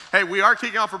Hey, we are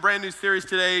kicking off a brand new series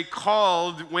today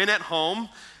called Win at Home.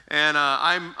 And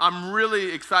I'm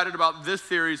really excited about this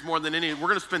series more than any. We're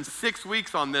going to spend 6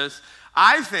 weeks on this.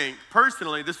 I think,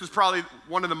 personally, this is probably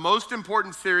one of the most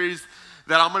important series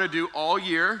that I'm going to do all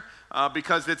year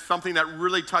because it's something that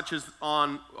really touches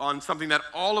on something that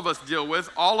all of us deal with.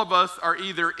 All of us are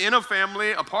either in a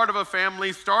family, a part of a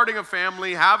family, starting a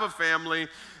family, have a family.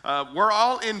 We're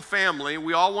all in family.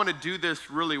 We all want to do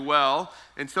this really well.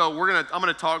 And so I'm going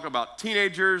to talk about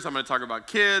teenagers. I'm going to talk about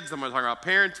kids. I'm going to talk about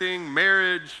parenting,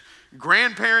 marriage,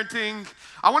 grandparenting.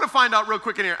 I want to find out real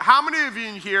quick in here, how many of you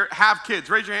in here have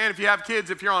kids? Raise your hand if you have kids.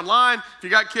 If you're online, if you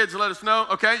got kids, let us know.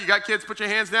 Okay, you got kids, put your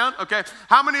hands down. Okay,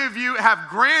 how many of you have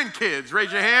grandkids?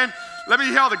 Raise your hand. Let me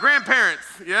hear all the grandparents.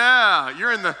 Yeah,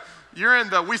 you're in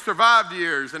the we survived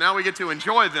years, and now we get to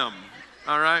enjoy them.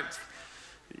 All right.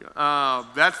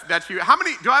 That's you. How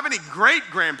many, do I have any great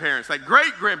grandparents? Like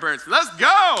great grandparents? Let's go.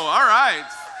 All right.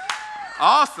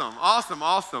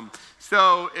 Awesome.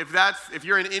 So if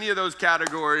you're in any of those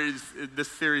categories, this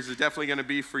series is definitely going to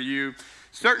be for you.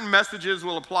 Certain messages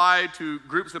will apply to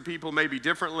groups of people maybe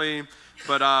differently,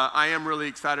 but I am really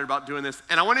excited about doing this.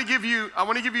 And I want to give you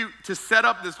to set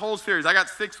up this whole series. I got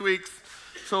 6 weeks.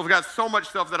 So we've got so much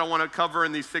stuff that I want to cover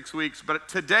in these 6 weeks, but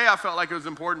today I felt like it was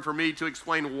important for me to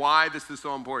explain why this is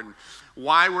so important,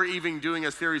 why we're even doing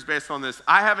a series based on this.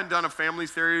 I haven't done a family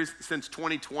series since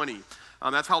 2020.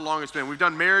 That's how long it's been. We've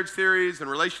done marriage series and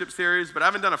relationship series, but I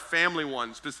haven't done a family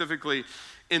one specifically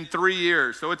in 3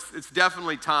 years, so it's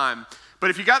definitely time.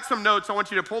 But if you got some notes, I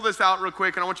want you to pull this out real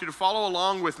quick, and I want you to follow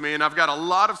along with me, and I've got a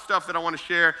lot of stuff that I want to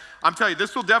share. I'm telling you,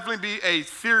 this will definitely be a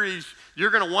series you're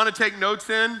going to want to take notes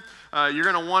in. You're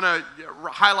going to want to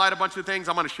highlight a bunch of things.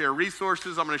 I'm going to share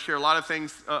resources. I'm going to share a lot of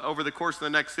things over the course of the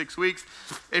next 6 weeks.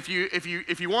 If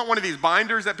you want one of these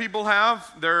binders that people have,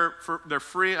 they're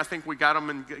free. I think we got them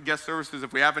in guest services.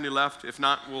 If we have any left, if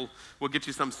not, we'll get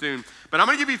you some soon. But I'm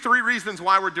going to give you 3 reasons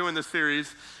why we're doing this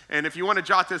series. And if you want to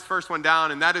jot this first one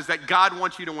down, and that is that God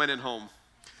wants you to win at home.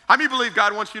 How many believe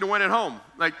God wants you to win at home?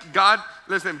 Like God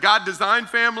designed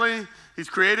family. He's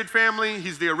created family.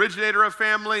 He's the originator of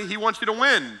family. He wants you to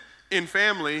win in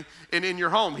family and in your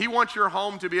home. He wants your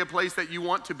home to be a place that you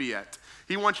want to be at.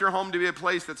 He wants your home to be a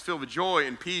place that's filled with joy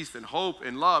and peace and hope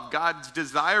and love. God's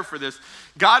desire for this.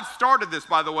 God started this,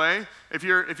 by the way. If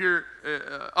you're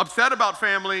upset about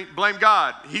family, blame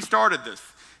God. He started this.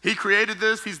 He created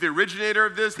this. He's the originator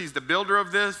of this. He's the builder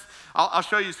of this. I'll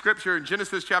show you scripture in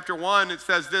Genesis chapter 1. It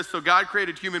says this: so God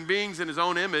created human beings in his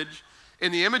own image.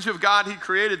 In the image of God, he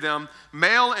created them.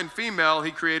 Male and female,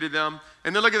 he created them.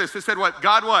 And then look at this. It said what?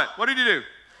 God what? What did he do?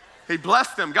 He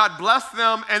blessed them. God blessed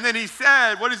them. And then he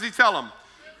said, what does he tell them?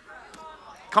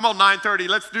 Come on, 9:30.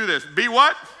 Let's do this. Be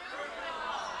what?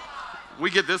 We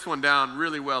get this one down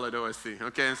really well at OSC.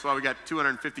 Okay, that's why we got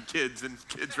 250 kids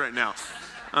right now.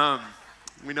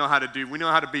 We know how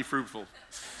to be fruitful.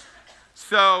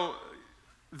 So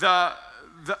the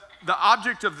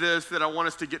object of this that I want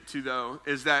us to get to, though,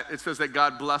 is that it says that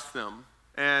God blessed them.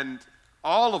 And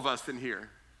all of us in here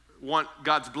want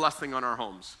God's blessing on our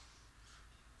homes.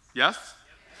 Yes?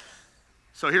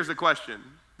 So here's the question.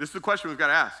 This is the question we've got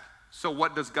to ask. So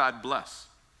what does God bless?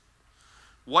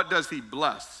 What does he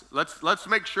bless? Let's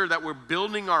make sure that we're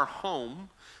building our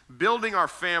home, building our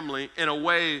family in a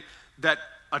way that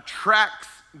attracts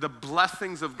the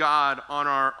blessings of God on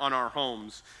our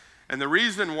homes. And the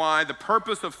reason why, the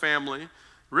purpose of family,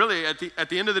 really at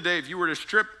the end of the day, if you were to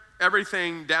strip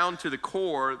everything down to the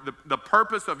core, the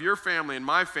purpose of your family and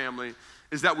my family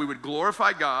is that we would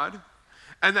glorify God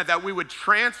and that we would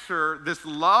transfer this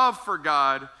love for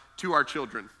God to our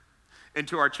children and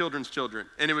to our children's children.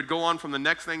 And it would go on from the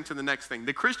next thing to the next thing.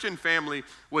 The Christian family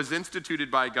was instituted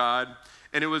by God,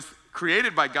 and it was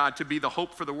created by God to be the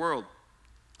hope for the world.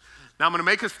 Now I'm going to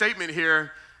make a statement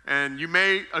here, and you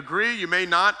may agree, you may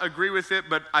not agree with it,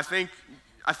 but I think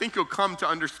you'll come to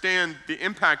understand the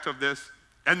impact of this,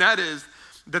 and that is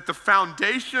that the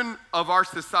foundation of our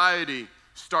society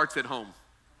starts at home.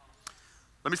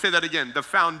 Let me say that again. The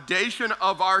foundation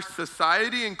of our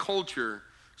society and culture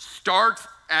starts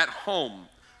at home.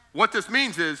 What this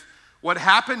means is what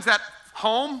happens at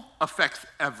home affects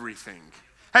everything.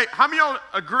 Hey, how many of y'all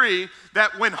agree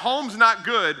that when home's not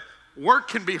good, work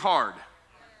can be hard?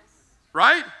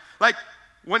 Right? Like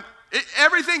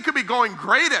everything could be going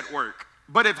great at work,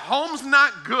 but if home's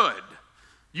not good,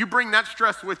 you bring that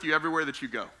stress with you everywhere that you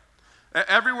go.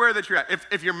 Everywhere that you're at.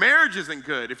 If your marriage isn't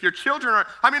good, if your children aren't,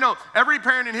 I mean, no, every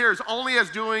parent in here is only as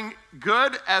doing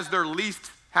good as their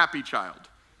least happy child.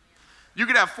 You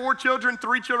could have 4 children,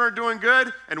 3 children are doing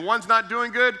good, and one's not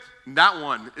doing good. That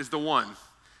one is the one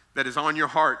that is on your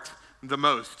heart, the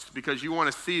most because you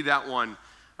want to see that one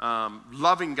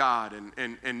loving God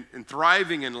and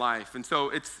thriving in life. And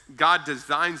so God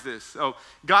designs this. So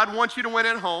God wants you to win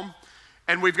at home,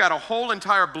 and we've got a whole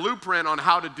entire blueprint on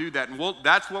how to do that. And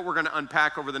that's what we're going to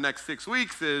unpack over the next 6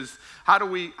 weeks is how do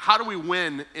we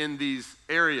win in these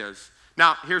areas?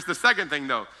 Now, here's the second thing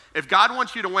though. If God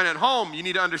wants you to win at home, you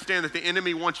need to understand that the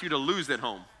enemy wants you to lose at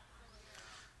home.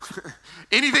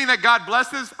 Anything that God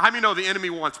blesses, how many know the enemy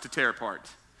wants to tear apart?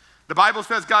 The Bible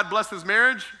says God blesses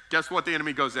marriage. Guess what the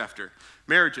enemy goes after?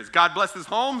 Marriages. God blesses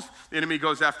homes. The enemy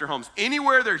goes after homes.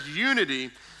 Anywhere there's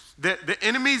unity, the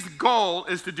enemy's goal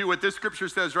is to do what this scripture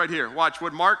says right here. Watch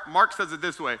what Mark says it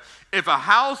this way. If a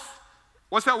house,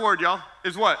 what's that word, y'all?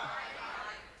 Is what?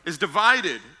 Is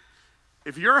divided.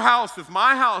 If your house, if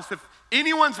my house, if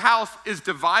anyone's house is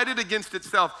divided against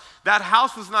itself, that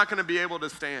house is not going to be able to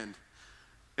stand.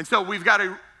 And so we've got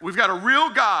a real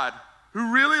God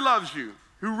who really loves you,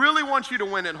 who really wants you to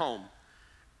win at home.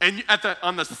 And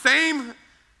on the same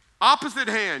opposite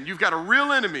hand, you've got a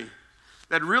real enemy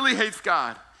that really hates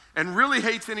God and really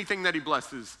hates anything that he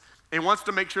blesses and wants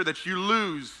to make sure that you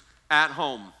lose at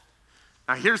home.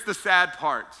 Now here's the sad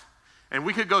part. And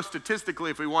we could go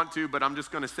statistically if we want to, but I'm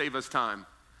just going to save us time.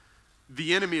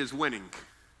 The enemy is winning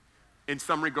in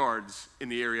some regards in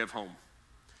the area of home.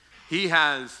 He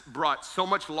has brought so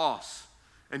much loss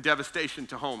and devastation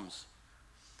to homes.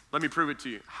 Let me prove it to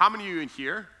you. How many of you in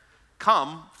here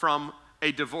come from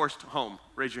a divorced home?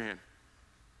 Raise your hand.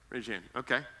 Raise your hand.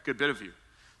 Okay, good bit of you.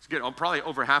 It's good. Probably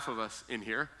over half of us in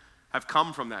here have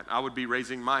come from that. I would be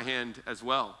raising my hand as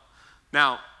well.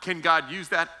 Now, can God use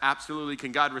that? Absolutely.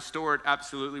 Can God restore it?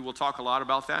 Absolutely. We'll talk a lot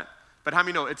about that. But how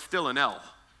many know it's still an L?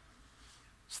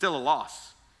 Still a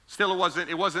loss. Still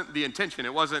it wasn't the intention.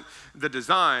 It wasn't the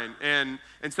design. And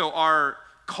so our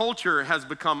culture has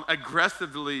become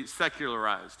aggressively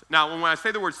secularized. Now, when I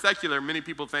say the word secular, many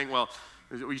people think, well,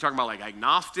 are you talking about like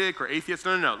agnostic or atheist?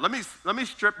 No. Let me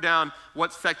strip down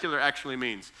what secular actually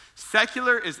means.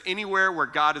 Secular is anywhere where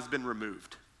God has been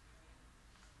removed.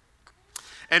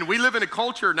 And we live in a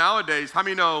culture nowadays, how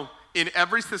many know in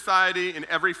every society, in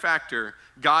every factor,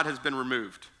 God has been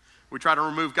removed? We try to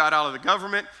remove God out of the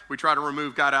government. We try to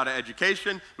remove God out of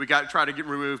education. We try to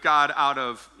remove God out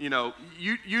of,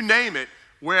 you name it.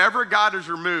 Wherever God is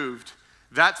removed,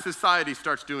 that society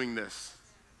starts doing this.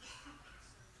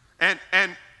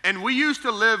 And we used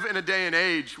to live in a day and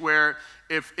age where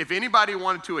if anybody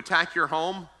wanted to attack your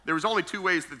home, there was only two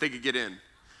ways that they could get in.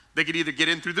 They could either get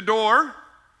in through the door,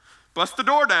 bust the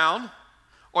door down,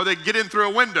 or they could get in through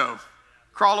a window,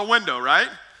 crawl a window, right?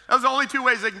 Those are the only two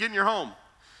ways they can get in your home.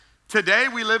 Today,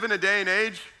 we live in a day and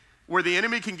age where the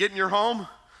enemy can get in your home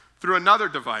through another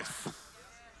device.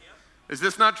 Is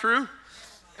this not true?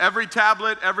 Every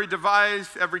tablet, every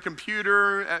device, every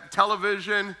computer,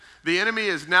 television, the enemy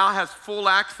now has full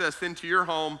access into your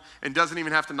home and doesn't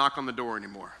even have to knock on the door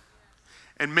anymore.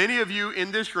 And many of you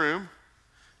in this room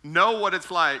know what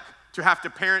it's like to have to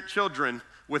parent children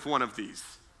with one of these.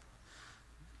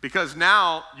 Because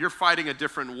now you're fighting a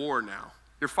different war now.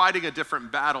 You're fighting a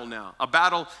different battle now, a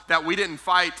battle that we didn't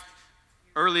fight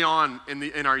early on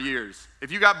in our years.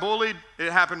 If you got bullied,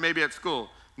 it happened maybe at school.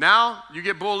 Now you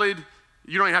get bullied,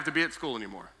 you don't even have to be at school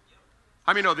anymore.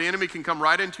 How many know the enemy can come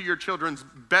right into your children's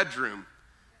bedroom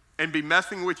and be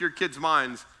messing with your kids'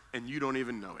 minds and you don't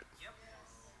even know it?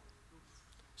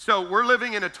 So we're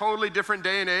living in a totally different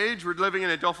day and age. We're living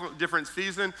in a different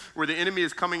season where the enemy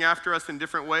is coming after us in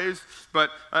different ways.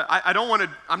 But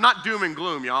I'm not doom and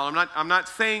gloom, y'all. I'm not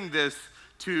saying this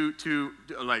to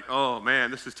like, oh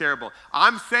man, this is terrible.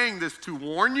 I'm saying this to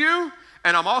warn you,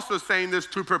 and I'm also saying this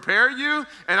to prepare you,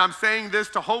 and I'm saying this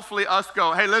to hopefully us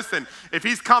go, hey, listen, if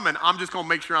he's coming, I'm just gonna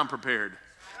make sure I'm prepared.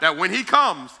 That when he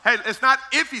comes, hey, it's not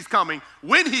if he's coming,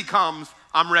 when he comes,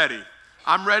 I'm ready.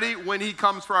 I'm ready when he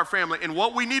comes for our family. And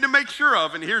what we need to make sure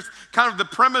of, and here's kind of the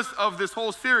premise of this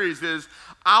whole series is,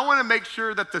 I want to make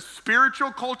sure that the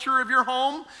spiritual culture of your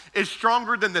home is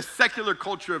stronger than the secular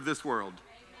culture of this world.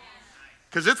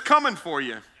 Because it's coming for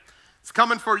you. It's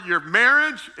coming for your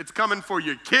marriage. It's coming for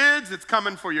your kids. It's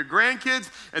coming for your grandkids.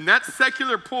 And that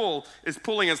secular pull is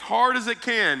pulling as hard as it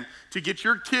can to get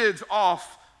your kids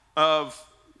off of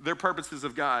their purposes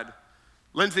of God.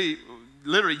 Lindsay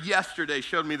literally yesterday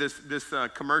showed me this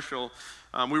commercial.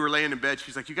 We were laying in bed.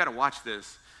 She's like, you got to watch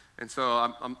this. And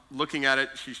so I'm looking at it.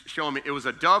 She's showing me. It was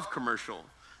a Dove commercial.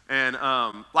 And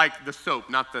like the soap,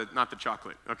 not the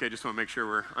chocolate. Okay, just want to make sure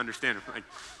we're understanding.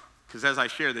 Because as I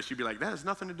share this, you'd be like, that has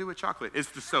nothing to do with chocolate. It's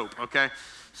the soap, okay?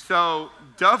 So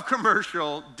Dove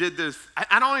commercial did this.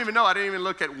 I don't even know. I didn't even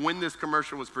look at when this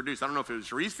commercial was produced. I don't know if it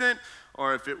was recent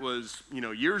or if it was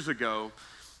years ago.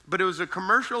 But it was a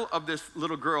commercial of this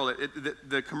little girl.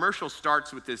 The commercial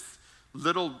starts with this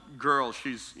little girl.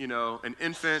 She's, an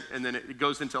infant, and then it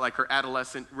goes into like her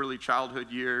adolescent, really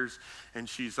childhood years, and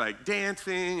she's like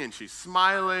dancing, and she's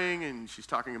smiling, and she's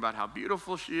talking about how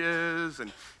beautiful she is,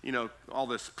 and, all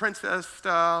this princess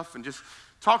stuff, and just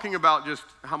talking about just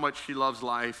how much she loves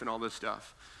life and all this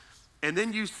stuff. And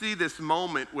then you see this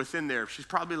moment within there. She's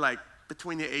probably like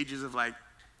between the ages of like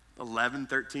 11,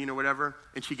 13 or whatever,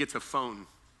 and she gets a phone.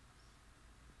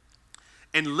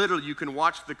 And literally you can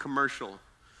watch the commercial,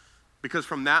 because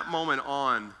from that moment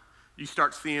on, you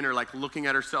start seeing her like looking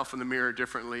at herself in the mirror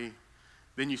differently.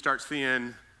 Then you start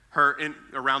seeing her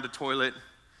around the toilet,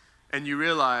 and you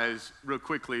realize real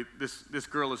quickly this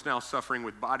girl is now suffering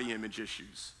with body image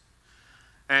issues.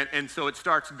 And so it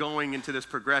starts going into this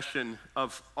progression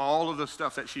of all of the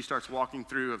stuff that she starts walking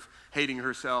through, of hating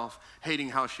herself, hating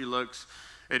how she looks.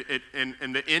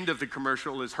 And the end of the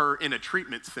commercial is her in a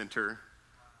treatment center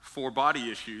for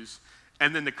body issues.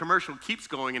 And then the commercial keeps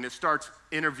going, and it starts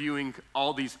interviewing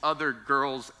all these other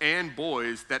girls and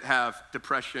boys that have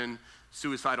depression,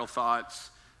 suicidal thoughts.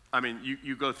 I mean,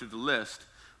 you go through the list.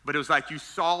 But it was like you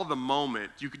saw the moment.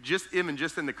 You could just in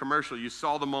the commercial, you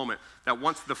saw the moment that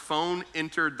once the phone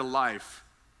entered the life,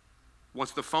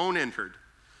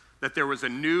 that there was a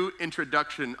new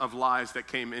introduction of lies that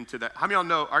came into that. How many of y'all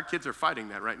know our kids are fighting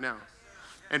that right now?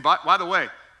 And by the way,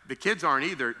 the kids aren't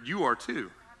either. You are too.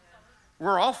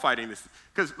 We're all fighting this.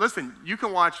 Because listen, you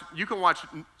can watch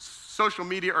social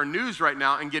media or news right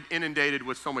now and get inundated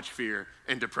with so much fear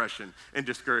and depression and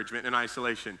discouragement and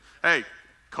isolation. Hey,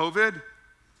 COVID.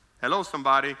 Hello,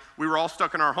 somebody. We were all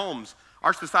stuck in our homes.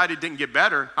 Our society didn't get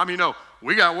better. How many know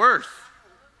we got worse,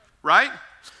 right?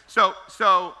 So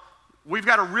we've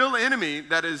got a real enemy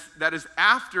that is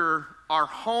after our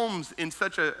homes in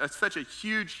such a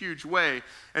huge way.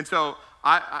 And so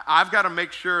I've got to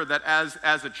make sure that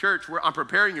as a church, I'm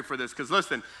preparing you for this. Because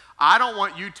listen, I don't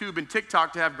want YouTube and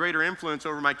TikTok to have greater influence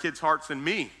over my kids' hearts than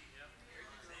me.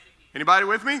 Anybody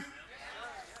with me?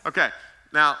 Okay.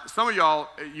 Now, some of y'all,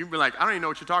 you'd be like, I don't even know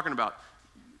what you're talking about.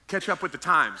 Catch up with the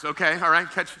times, okay? All right,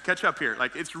 catch up here.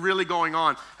 Like, it's really going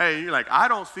on. Hey, you're like, I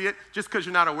don't see it. Just because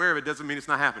you're not aware of it doesn't mean it's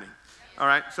not happening. All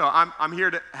right, so I'm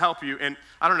here to help you. And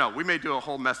I don't know, we may do a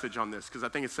whole message on this because I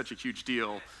think it's such a huge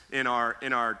deal in our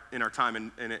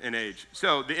time and age.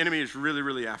 So the enemy is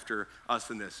really after us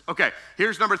in this. Okay,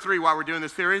 here's number 3 while we're doing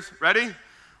this series. Ready?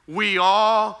 We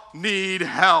all need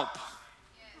help.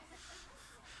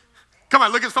 Come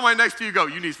on, look at somebody next to you, go,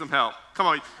 you need some help. Come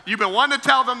on, you've been wanting to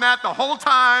tell them that the whole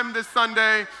time this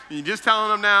Sunday, and you're just telling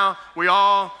them now, we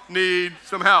all need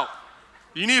some help.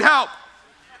 You need help.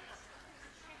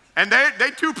 And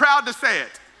they too proud to say it,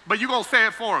 but you're going to say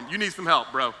it for them. You need some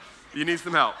help, bro. You need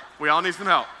some help. We all need some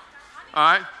help,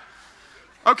 all right?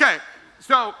 Okay,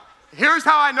 so here's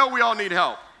how I know we all need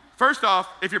help. First off,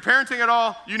 if you're parenting at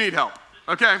all, you need help,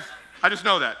 okay? I just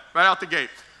know that right out the gate.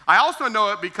 I also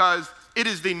know it because it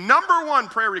is the number 1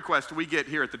 prayer request we get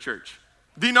here at the church.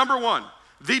 The number 1,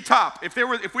 the top. If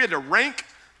we had to rank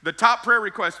the top prayer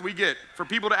requests we get for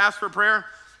people to ask for prayer,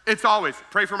 it's always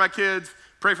pray for my kids,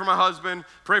 pray for my husband,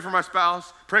 pray for my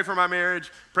spouse, pray for my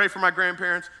marriage, pray for my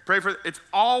grandparents, it's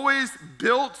always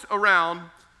built around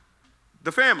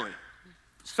the family.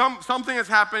 Something is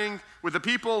happening with the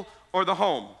people or the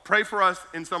home. Pray for us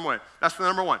in some way. That's the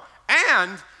number 1.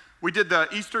 And we did the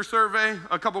Easter survey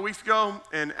a couple weeks ago,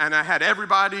 and I had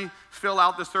everybody fill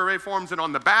out the survey forms, and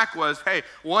on the back was, hey,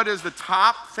 what is the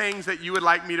top things that you would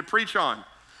like me to preach on?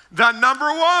 The number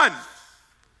 1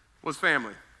 was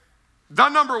family. The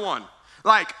number 1.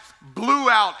 Like,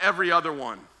 blew out every other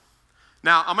one.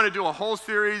 Now, I'm going to do a whole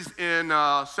series in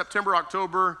September,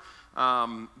 October,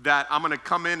 that I'm going to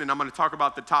come in and I'm going to talk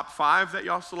about the top 5 that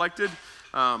y'all selected.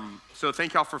 So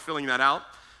thank y'all for filling that out.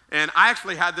 And I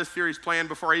actually had this series planned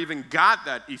before I even got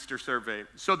that Easter survey.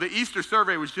 So the Easter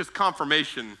survey was just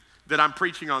confirmation that I'm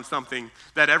preaching on something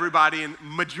that everybody, I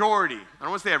don't want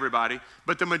to say everybody,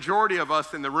 but the majority of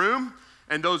us in the room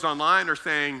and those online are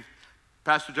saying,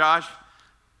 Pastor Josh,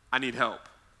 I need help.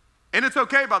 And it's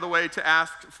okay, by the way, to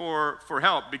ask for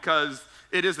help because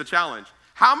it is a challenge.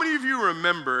 How many of you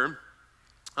remember,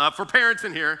 for parents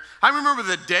in here, I remember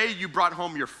the day you brought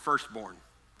home your firstborn?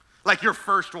 Like your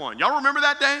first one. Y'all remember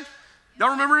that day? Y'all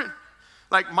remember it?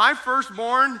 Like my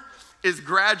firstborn is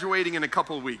graduating in a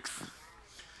couple of weeks.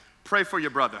 Pray for your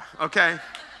brother, okay?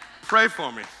 Pray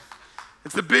for me.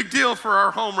 It's a big deal for our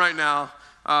home right now.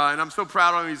 And I'm so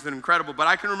proud of him. He's been incredible. But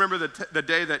I can remember the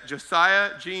day that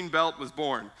Josiah Gene Belt was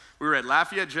born. We were at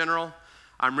Lafayette General.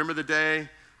 I remember the day.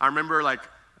 I remember like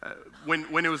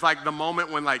when it was like the moment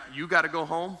when like you got to go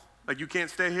home. Like, you can't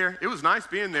stay here? It was nice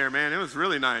being there, man. It was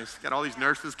really nice. Got all these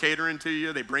nurses catering to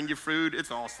you. They bring you food.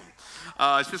 It's awesome.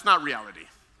 It's just not reality.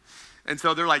 And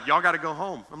so they're like, y'all got to go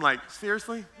home. I'm like,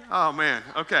 seriously? Oh, man,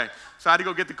 okay. So I had to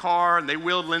go get the car, and they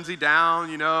wheeled Lindsay down,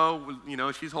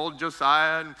 she's holding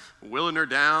Josiah and wheeling her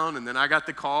down, and then I got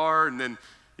the car, and then,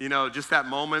 just that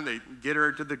moment, they get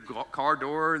her to the car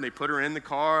door, and they put her in the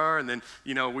car, and then,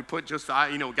 we put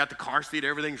Josiah, we got the car seat,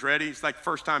 everything's ready. It's like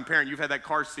first-time parent. You've had that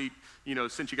car seat,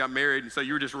 since you got married, and so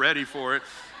you were just ready for it.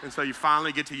 And so you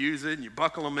finally get to use it, and you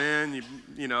buckle them in,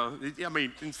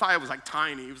 and Saya was like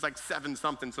tiny. He was like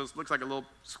 7-something, so it looks like a little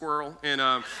squirrel. And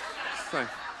it's like,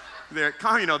 they're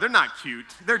not cute.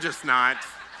 They're just not.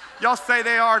 Y'all say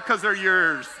they are because they're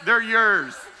yours. They're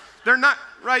yours. They're not,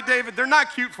 right, David? They're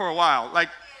not cute for a while. Like,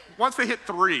 once they hit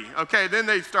 3, okay, then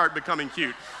they start becoming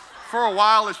cute. For a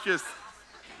while, it's just,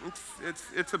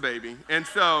 it's a baby. And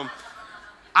so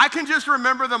I can just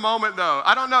remember the moment, though.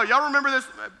 I don't know. Y'all remember this?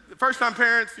 First-time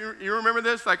parents, you remember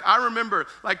this? Like, I remember,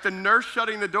 like, the nurse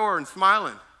shutting the door and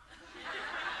smiling.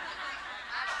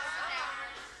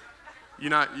 You're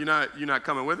not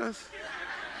coming with us?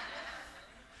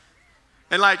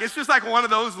 And like, it's just like one of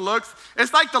those looks.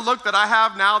 It's like the look that I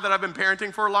have now that I've been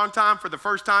parenting for a long time for the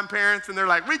first-time parents, and they're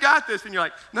like, we got this. And you're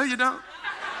like, no, you don't.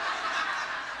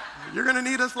 You're going to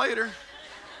need us later.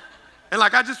 And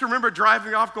like, I just remember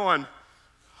driving off going,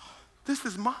 this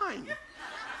is mine.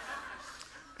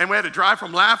 And we had to drive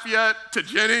from Lafayette to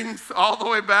Jennings all the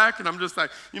way back. And I'm just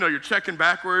like, you're checking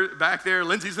back there.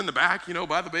 Lindsay's in the back,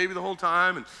 by the baby the whole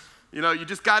time. And, you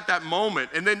just got that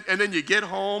moment. And then you get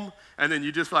home, and then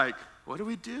you just like, what do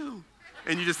we do?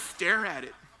 And you just stare at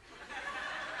it.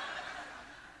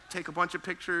 Take a bunch of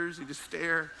pictures. You just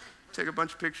stare. Take a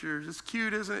bunch of pictures. It's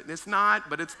cute, isn't it? It's not,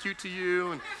 but it's cute to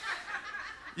you. And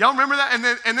y'all remember that?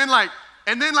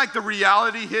 And then like the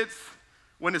reality hits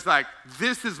when it's like,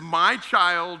 this is my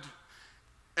child,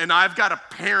 and I've got to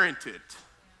parent it.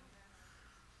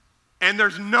 And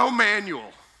there's no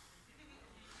manual.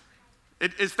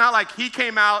 It's not like he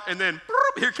came out and then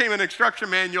here came an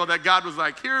instruction manual that God was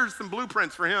like, here's some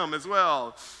blueprints for him as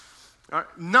well.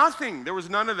 Nothing. There was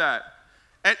none of that.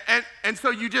 And so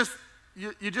you just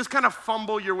kind of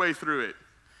fumble your way through it.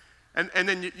 And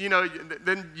then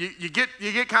you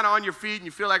get kind of on your feet and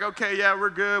you feel like, okay, yeah, we're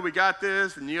good, we got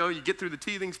this. And you get through the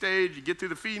teething stage, you get through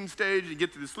the feeding stage, you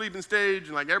get through the sleeping stage,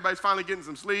 and like everybody's finally getting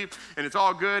some sleep, and it's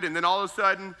all good. And then all of a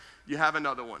sudden, you have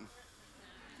another one.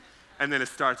 And then it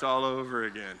starts all over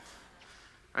again.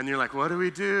 And you're like, what do we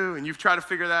do? And you've tried to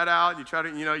figure that out. You try to,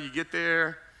 you get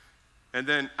there. And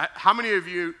then, how many of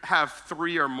you have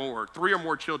 3 or more? 3 or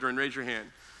more children, raise your hand.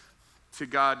 To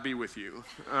God be with you,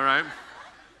 all right?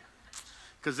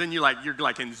 Because then you're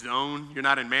like in zone. You're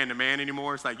not in man-to-man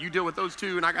anymore. It's like, you deal with those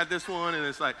 2, and I got this one. And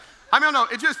it's like,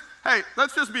 hey,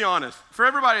 let's just be honest. For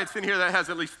everybody that's in here that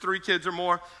has at least 3 kids or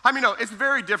more, it's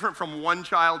very different from 1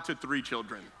 child to 3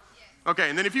 children.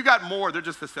 Okay, and then if you got more, they're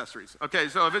just accessories. Okay,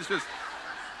 so if it's just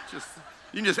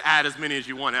you can just add as many as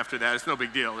you want after that. It's no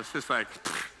big deal. It's just like,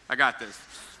 I got this.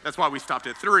 That's why we stopped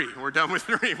at 3. We're done with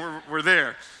 3. We're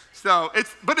there. So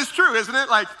but it's true, isn't it?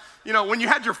 Like, when you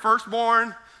had your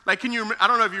firstborn, like, I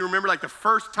don't know if you remember, like the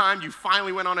first time you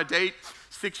finally went on a date,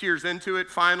 6 years into it,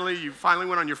 you finally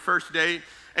went on your first date.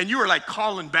 And you were like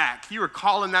calling back. You were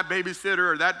calling that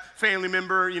babysitter or that family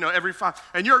member, every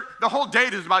 5. And the whole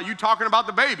date is about you talking about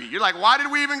the baby. You're like, why did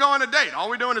we even go on a date? All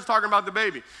we're doing is talking about the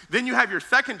baby. Then you have your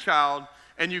second child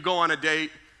and you go on a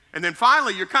date. And then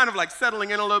finally, you're kind of like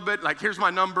settling in a little bit. Like, here's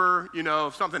my number.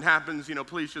 If something happens,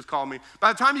 please just call me.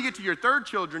 By the time you get to your third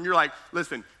children, you're like,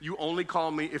 listen, you only call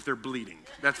me if they're bleeding.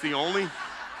 That's the only.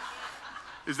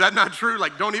 Is that not true?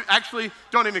 Like, don't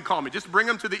even call me. Just bring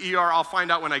them to the ER. I'll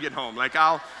find out when I get home.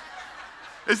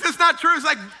 Is this not true? It's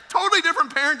like totally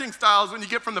different parenting styles when you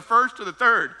get from the first to the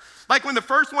third. Like when the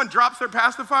first one drops their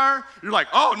pacifier, you're like,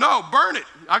 oh no, burn it.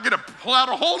 I got to pull out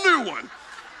a whole new one.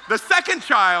 The second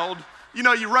child,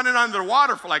 you run it under the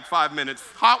water for like 5 minutes,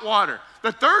 hot water.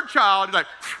 The third child, you're like,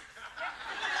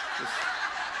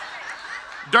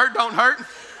 dirt don't hurt.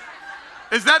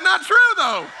 Is that not true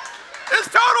though? It's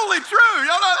totally true.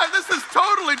 Y'all know, this is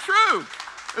totally true.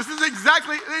 This is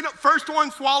exactly, first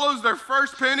one swallows their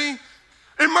first penny.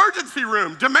 Emergency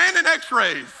room, demanding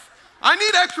x-rays. I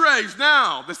need x-rays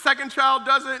now. The second child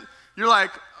does it. You're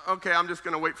like, okay, I'm just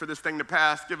going to wait for this thing to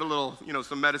pass, give it a little,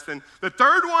 some medicine. The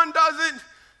third one does it,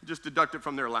 just deduct it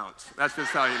from their allowance. That's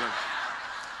just how you know.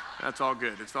 That's all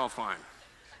good. It's all fine.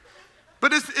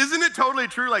 But isn't it totally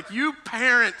true? Like, you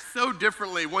parent so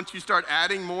differently once you start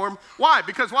adding more. Why?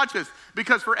 Because watch this.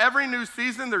 Because for every new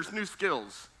season, there's new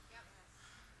skills.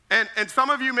 And some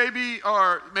of you maybe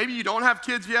you don't have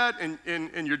kids yet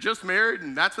and you're just married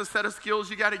and that's a set of skills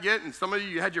you got to get. And some of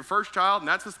you had your first child and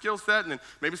that's a skill set. And then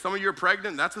maybe some of you are pregnant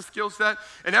and that's a skill set.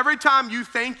 And every time you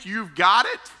think you've got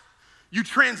it, you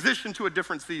transition to a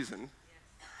different season.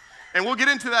 And we'll get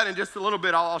into that in just a little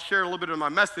bit. I'll share a little bit of my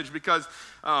message because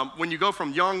when you go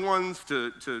from young ones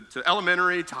to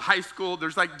elementary to high school,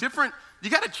 there's like different, you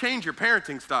got to change your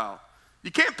parenting style.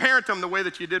 You can't parent them the way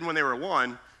that you did when they were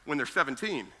 1, when they're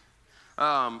 17.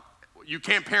 You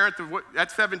can't parent them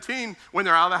at 17 when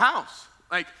they're out of the house.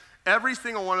 Like every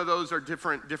single one of those are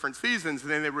different seasons, and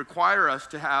then they require us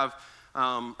to have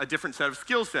a different set of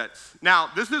skill sets. Now,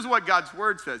 this is what God's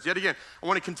word says. Yet again, I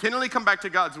want to continually come back to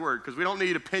God's word because we don't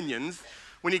need opinions.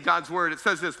 We need God's word. It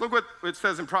says this. Look what it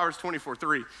says in Proverbs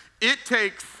 24:3. It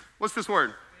takes, what's this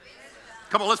word? Wisdom.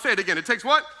 Come on, let's say it again. It takes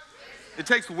what? Wisdom. It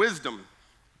takes wisdom.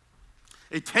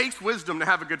 It takes wisdom to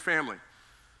have a good family.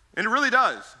 And it really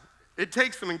does. It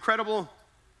takes some incredible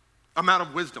amount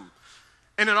of wisdom.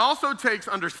 And it also takes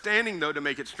understanding, though, to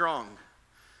make it strong.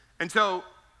 And so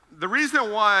the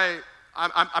reason why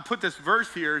I put this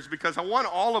verse here is because I want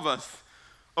all of us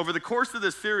over the course of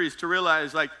this series to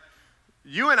realize, like,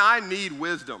 you and I need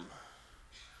wisdom.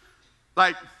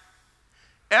 Like,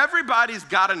 everybody's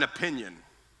got an opinion,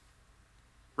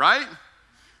 right?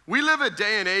 We live a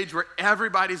day and age where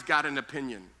everybody's got an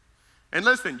opinion. And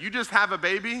listen, you just have a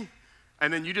baby,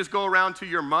 and then you just go around to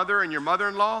your mother and your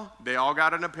mother-in-law, they all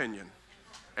got an opinion.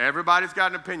 Everybody's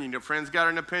got an opinion. Your friends got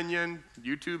an opinion.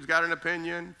 YouTube's got an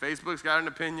opinion. Facebook's got an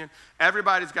opinion.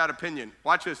 Everybody's got an opinion.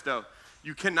 Watch this, though.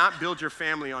 You cannot build your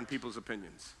family on people's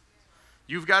opinions.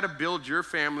 You've got to build your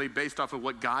family based off of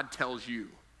what God tells you,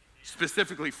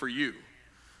 specifically for you.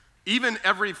 Even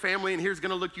every family in here is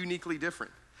going to look uniquely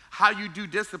different. How you do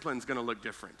discipline is going to look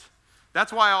different.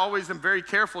 That's why I always am very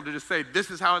careful to just say, this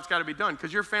is how it's got to be done,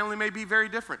 because your family may be very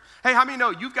different. Hey, how many know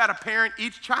you've got to parent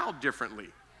each child differently?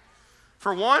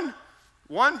 For one,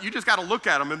 you just got to look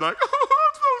at them and be like, oh,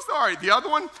 I'm so sorry. The other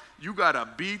one, you got to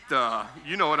beat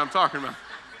you know what I'm talking about.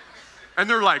 And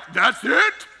they're like, that's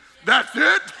it? That's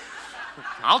it?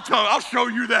 I'll show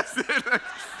you that's it.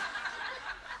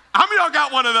 How many of y'all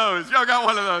got one of those? Y'all got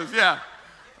one of those, yeah.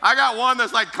 I got one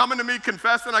that's like coming to me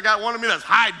confessing. I got one of me that's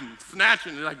hiding,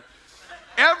 snatching. Like,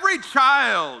 every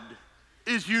child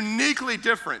is uniquely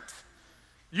different.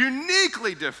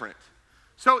 Uniquely different.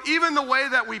 So even the way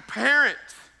that we parent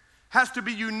has to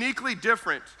be uniquely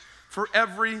different for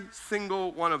every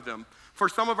single one of them. For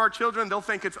some of our children, they'll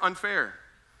think it's unfair.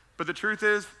 But the truth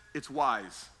is, it's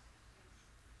wise.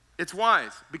 It's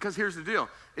wise, because here's the deal.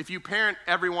 If you parent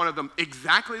every one of them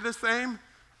exactly the same,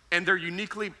 and their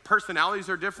uniquely personalities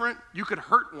are different, you could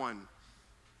hurt one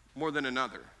more than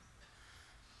another.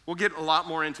 We'll get a lot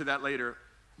more into that later.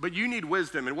 But you need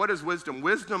wisdom. And what is wisdom?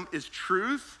 Wisdom is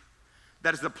truth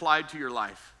that is applied to your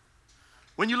life.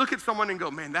 When you look at someone and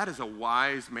go, man, that is a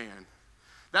wise man.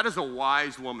 That is a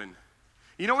wise woman.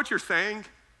 You know what you're saying?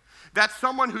 That's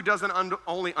someone who doesn't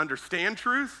only understand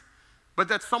truth, but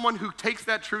that's someone who takes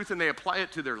that truth and they apply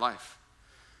it to their life.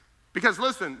 Because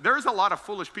listen, there's a lot of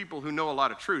foolish people who know a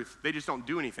lot of truth. They just don't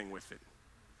do anything with it.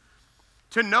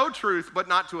 To know truth but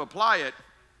not to apply it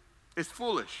is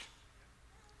foolish.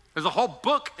 There's a whole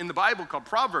book in the Bible called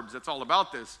Proverbs that's all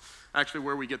about this, actually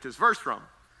where we get this verse from.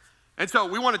 And so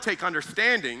we want to take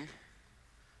understanding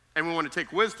and we want to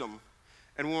take wisdom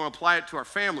and we want to apply it to our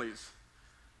families.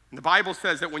 And the Bible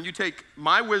says that when you take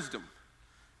my wisdom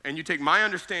and you take my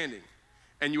understanding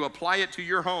and you apply it to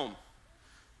your home,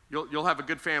 you'll have a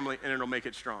good family and it'll make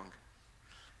it strong.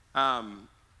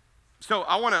 So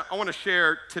I want to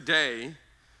share today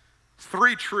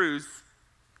 3 truths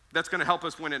that's going to help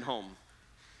us win at home.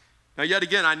 Now, yet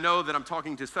again, I know that I'm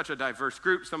talking to such a diverse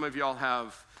group. Some of y'all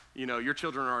have, your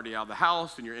children are already out of the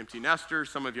house and you're empty nesters.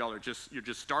 Some of y'all you're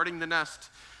just starting the nest.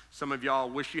 Some of y'all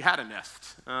wish you had a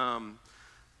nest.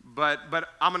 But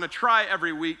I'm going to try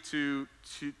every week to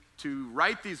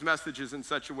write these messages in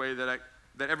such a way that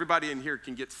everybody in here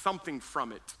can get something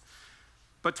from it.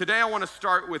 But today I want to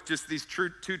start with just these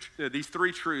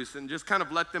 3 truths and just kind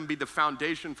of let them be the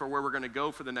foundation for where we're going to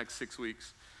go for the next 6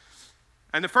 weeks.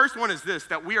 And the first one is this,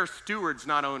 that we are stewards,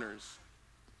 not owners.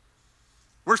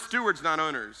 We're stewards, not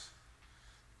owners.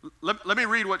 Let me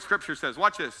read what Scripture says.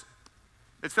 Watch this.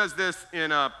 It says this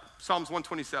in Psalms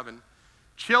 127.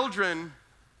 Children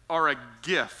are a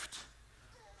gift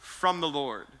from the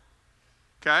Lord,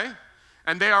 okay?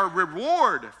 And they are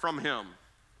reward from Him.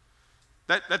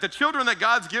 That the children that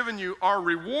God's given you are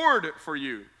reward for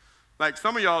you. Like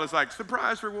some of y'all is like,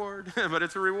 surprise reward, but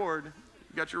it's a reward.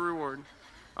 You got your reward,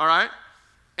 all right?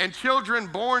 And children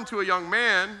born to a young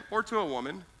man or to a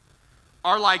woman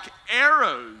are like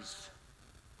arrows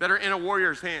that are in a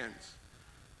warrior's hands.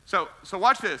 So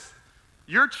watch this.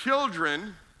 Your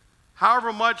children,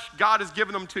 however much God has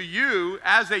given them to you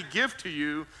as a gift to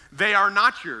you, they are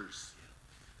not yours.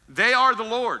 They are the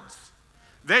Lord's.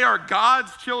 They are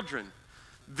God's children.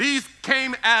 These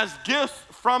came as gifts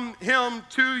from him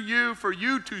to you for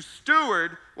you to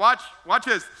steward. Watch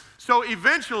this. So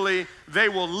eventually they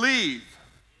will leave.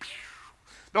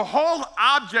 The whole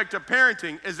object of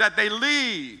parenting is that they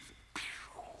leave.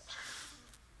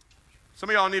 Some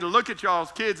of y'all need to look at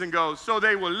y'all's kids and go, so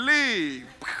they will leave.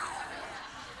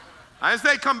 I didn't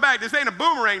say come back. This ain't a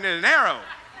boomerang, it's an arrow.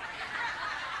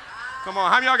 Come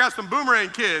on, how many of y'all got some boomerang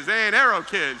kids? They ain't arrow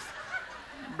kids.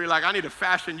 Be like, I need to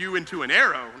fashion you into an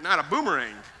arrow, not a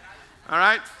boomerang. All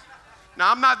right?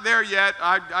 Now, I'm not there yet.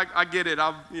 I get it.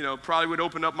 I probably would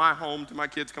open up my home to my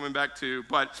kids coming back too,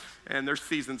 and there's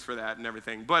seasons for that and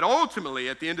everything. But ultimately,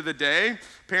 at the end of the day,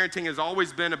 parenting has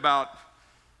always been about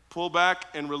pull back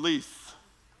and release.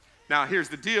 Now, here's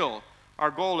the deal.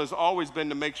 Our goal has always been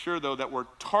to make sure, though, that we're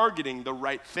targeting the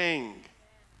right thing.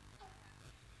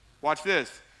 Watch this.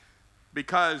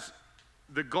 Because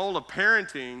the goal of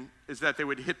parenting is that they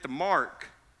would hit the mark.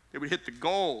 They would hit the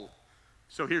goal.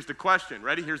 So here's the question.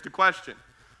 Ready? Here's the question.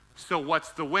 So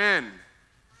what's the win?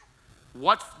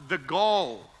 What's the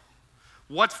goal?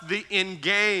 What's the end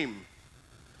game?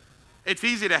 It's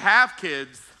easy to have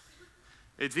kids.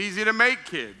 It's easy to make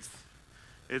kids.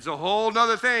 It's a whole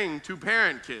nother thing to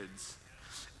parent kids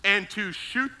and to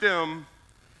shoot them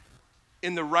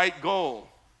in the right goal.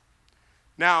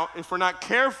 Now, if we're not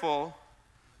careful,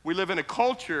 we live in a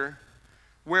culture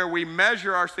where we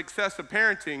measure our success of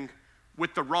parenting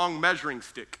with the wrong measuring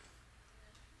stick.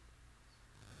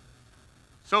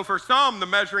 So for some, the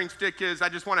measuring stick is I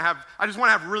just want to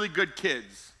have really good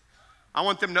kids. I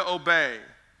want them to obey.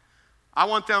 I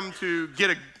want them to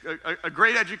get a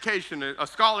great education, a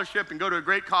scholarship, and go to a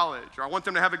great college. Or I want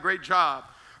them to have a great job.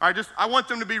 Or I want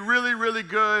them to be really, really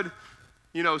good,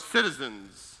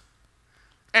 citizens.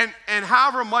 And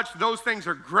however much those things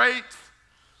are great,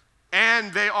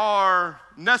 and they are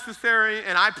necessary,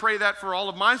 and I pray that for all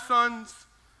of my sons,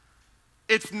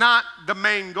 it's not the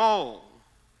main goal.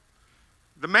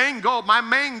 My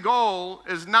main goal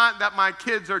is not that my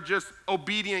kids are just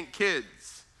obedient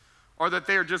kids or that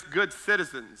they are just good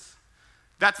citizens.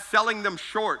 That's selling them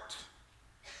short.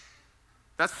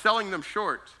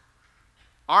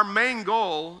 Our main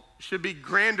goal should be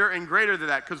grander and greater than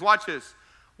that, because watch this.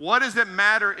 What does it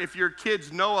matter if your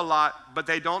kids know a lot, but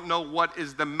they don't know what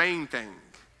is the main thing?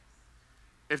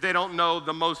 If they don't know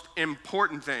the most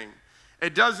important thing.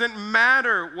 It doesn't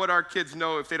matter what our kids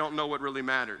know if they don't know what really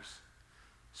matters.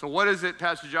 So what is it,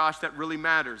 Pastor Josh, that really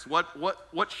matters?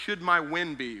 What should my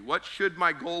win be? What should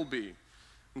my goal be?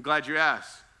 I'm glad you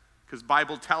asked, because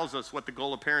Bible tells us what the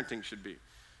goal of parenting should be. It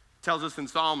tells us in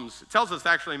Psalms, it tells us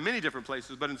actually in many different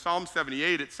places, but in Psalm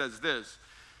 78 it says this.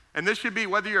 And this should be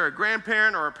whether you're a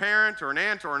grandparent or a parent or an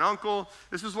aunt or an uncle.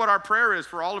 This is what our prayer is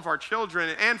for all of our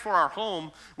children and for our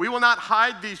home. We will not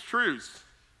hide these truths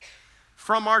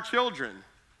from our children.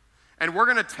 And we're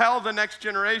going to tell the next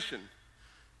generation.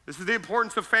 This is the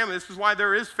importance of family. This is why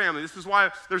there is family. This is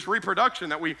why there's reproduction,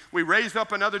 that we raise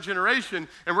up another generation,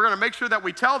 and we're going to make sure that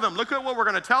we tell them. Look at what we're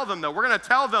going to tell them, though. We're going to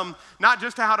tell them not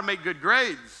just how to make good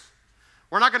grades.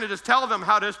 We're not going to just tell them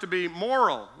how it is to be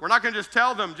moral. We're not going to just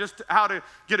tell them just how to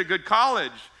get a good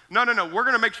college. No. We're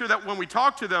going to make sure that when we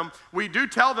talk to them, we do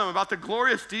tell them about the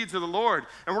glorious deeds of the Lord.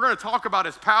 And we're going to talk about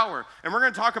his power. And we're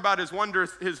going to talk about his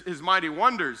wonders, his mighty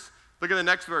wonders. Look at the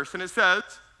next verse. And it says,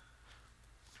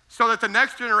 so that the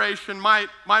next generation might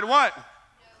what?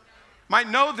 Might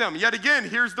know them. Yet again,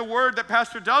 here's the word that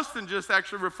Pastor Dustin just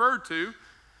actually referred to.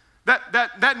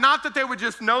 That not that they would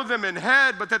just know them in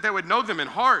head, but that they would know them in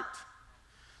heart.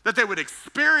 That they would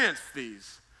experience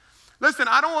these. Listen,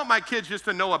 I don't want my kids just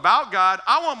to know about God.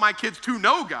 I want my kids to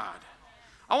know God.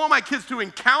 I want my kids to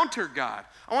encounter God.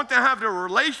 I want them to have a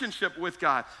relationship with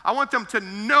God. I want them to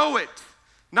know it,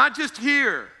 not just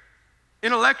hear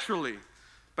intellectually,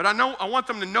 but I want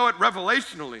them to know it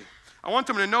revelationally. I want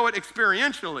them to know it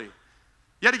experientially.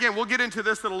 Yet again, we'll get into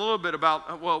this in a little bit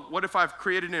about, what if I've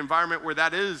created an environment where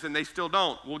that is and they still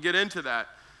don't? We'll get into that.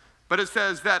 But it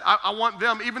says that I want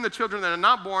them, even the children that are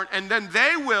not born, and then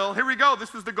they will, here we go,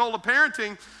 this is the goal of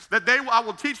parenting, that I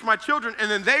will teach my children, and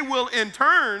then they will in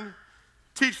turn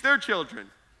teach their children.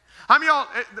 How many of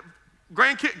y'all,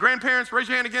 grandparents, raise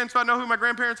your hand again so I know who my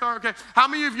grandparents are, okay? How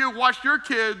many of you watched your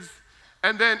kids,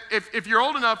 and then if you're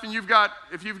old enough and they've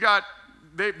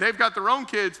got their own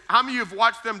kids, how many of you have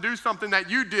watched them do something that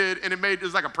you did and it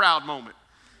was like a proud moment?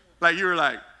 Like you were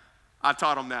like, I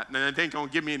taught them that. And they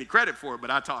don't give me any credit for it,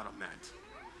 but I taught them that.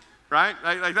 Right?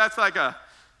 Like that's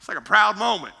it's like a proud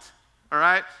moment. All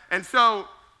right? And so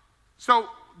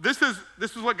this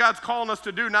is what God's calling us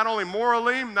to do, not only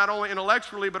morally, not only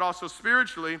intellectually, but also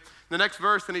spiritually. The next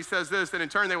verse, and he says this, and in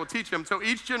turn they will teach them. So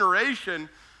each generation,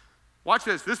 watch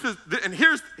this. And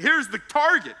here's the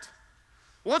target.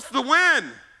 What's the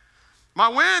win? My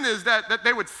win is that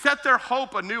they would set their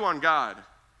hope anew on God,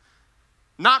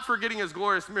 not forgetting his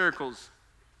glorious miracles,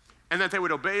 and that they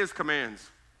would obey his commands.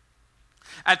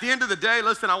 At the end of the day,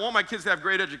 listen, I want my kids to have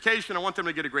great education. I want them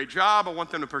to get a great job. I want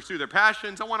them to pursue their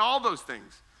passions. I want all those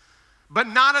things. But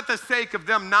not at the sake of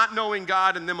them not knowing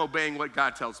God and them obeying what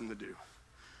God tells them to do.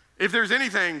 If there's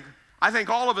anything, I think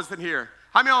all of us in here,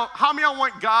 how many of y'all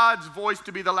want God's voice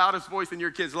to be the loudest voice in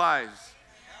your kids' lives?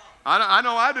 I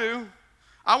know I do.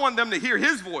 I want them to hear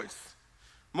his voice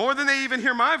more than they even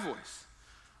hear my voice.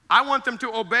 I want them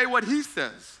to obey what he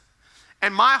says.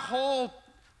 And my whole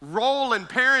role in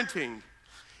parenting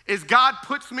is God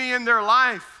puts me in their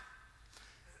life,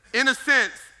 in a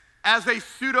sense, as a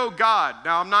pseudo-God.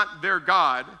 Now, I'm not their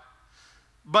God,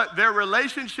 but their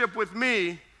relationship with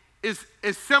me is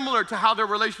similar to how their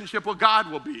relationship with God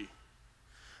will be.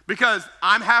 Because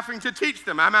I'm having to teach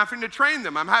them, I'm having to train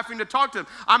them, I'm having to talk to them,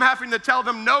 I'm having to tell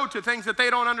them no to things that they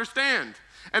don't understand.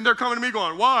 And they're coming to me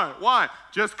going, why?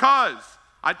 Just cause.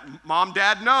 Mom,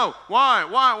 dad, no.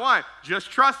 Why?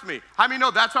 Just trust me. How many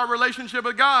know that's our relationship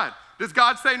with God? Does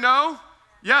God say no?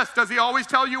 Yes. Does he always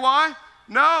tell you why?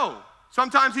 No.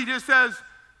 Sometimes he just says,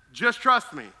 just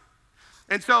trust me.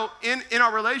 And so in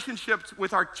our relationships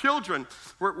with our children,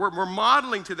 we're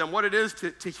modeling to them what it is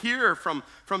to hear from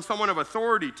someone of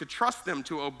authority, to trust them,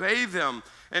 to obey them,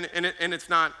 and it's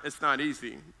not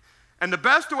easy. And the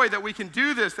best way that we can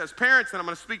do this as parents, and I'm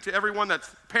going to speak to everyone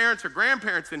that's parents or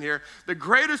grandparents in here, the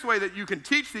greatest way that you can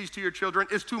teach these to your children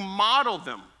is to model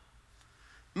them.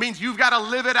 It means you've got to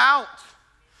live it out.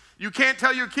 You can't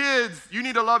tell your kids you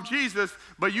need to love Jesus,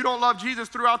 but you don't love Jesus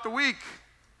throughout the week.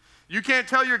 You can't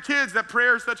tell your kids that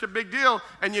prayer is such a big deal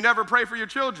and you never pray for your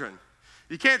children.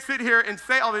 You can't sit here and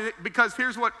say all this, because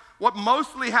here's what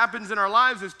mostly happens in our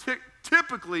lives is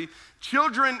typically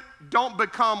children don't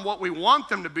become what we want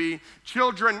them to be.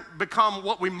 Children become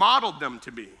what we modeled them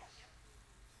to be.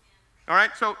 All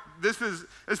right, so this is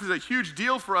a huge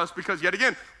deal for us because, yet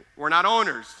again, we're not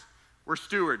owners, we're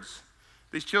stewards.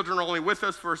 These children are only with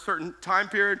us for a certain time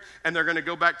period, and they're going to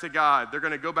go back to God. They're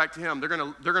going to go back to him. They're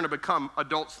going to become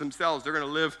adults themselves. They're going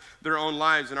to live their own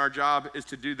lives, and our job is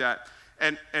to do that.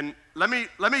 And let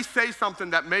me say something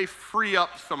that may free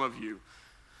up some of you,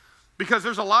 because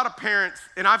there's a lot of parents,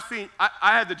 and I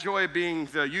had the joy of being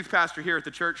the youth pastor here at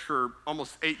the church for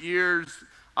almost 8 years.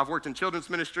 I've worked in children's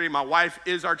ministry. My wife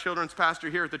is our children's pastor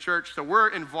here at the church, so we're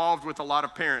involved with a lot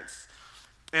of parents.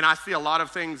 And I see a lot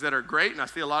of things that are great, and I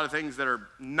see a lot of things that are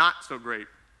not so great.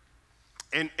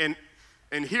 And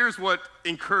here's what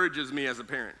encourages me as a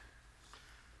parent.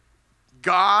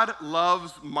 God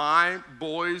loves my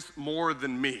boys more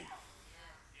than me.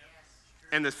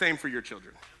 And the same for your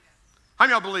children. How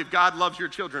many of y'all believe God loves your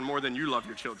children more than you love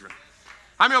your children?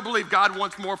 How many of y'all believe God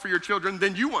wants more for your children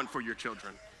than you want for your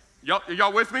children?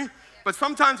 Y'all with me? But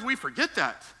sometimes we forget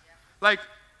that. Like,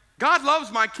 God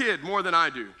loves my kid more than I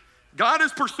do. God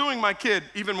is pursuing my kid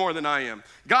even more than I am.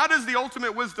 God is the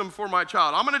ultimate wisdom for my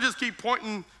child. I'm going to just keep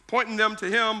pointing them to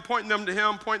him, pointing them to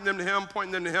him, pointing them to him,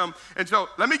 pointing them to him. And so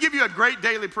let me give you a great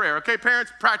daily prayer, okay,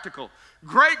 parents? Practical.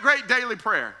 Great daily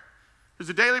prayer. There's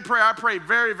a daily prayer I pray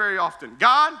very, very often.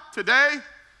 God, today,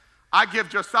 I give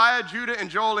Josiah, Judah, and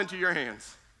Joel into your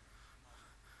hands.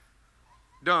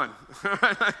 Done.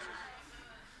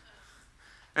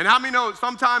 And how many know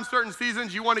sometimes certain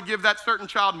seasons you want to give that certain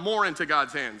child more into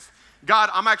God's hands?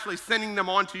 God, I'm actually sending them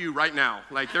on to you right now.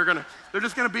 Like they're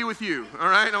just gonna be with you, all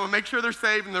right? I'm gonna make sure they're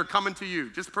saved and they're coming to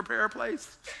you. Just prepare a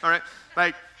place, all right?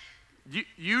 Like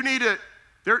you need to,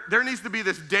 there needs to be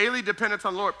this daily dependence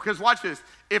on the Lord, because watch this,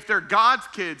 if they're God's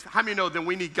kids, how many know then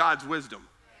we need God's wisdom?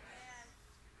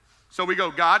 So we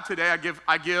go, God, today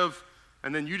I give,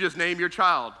 and then you just name your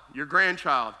child, your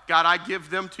grandchild. God, I give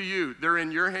them to you. They're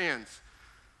in your hands.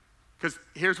 Because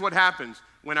here's what happens.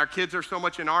 When our kids are so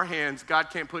much in our hands, God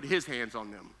can't put his hands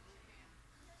on them.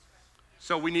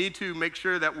 So we need to make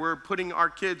sure that we're putting our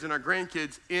kids and our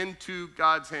grandkids into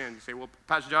God's hands. You say, well,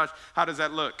 Pastor Josh, how does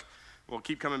that look? Well,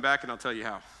 keep coming back and I'll tell you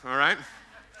how, all right?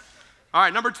 All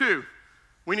right, number 2,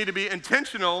 we need to be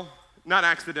intentional, not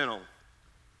accidental.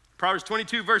 Proverbs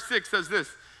 22, verse 6 says this,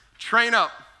 train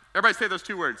up. Everybody say those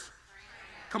 2 words.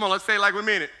 Come on, let's say it like we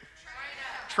mean it.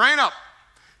 Train up.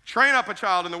 Train up a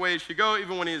child in the way he should go.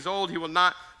 Even when he is old, he will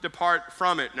not depart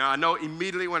from it. Now, I know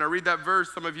immediately when I read that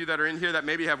verse, some of you that are in here that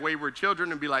maybe have wayward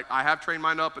children and be like, I have trained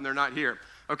mine up and they're not here.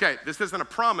 Okay, this isn't a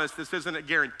promise. This isn't a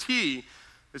guarantee.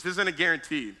 This isn't a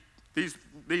guarantee.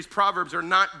 These proverbs are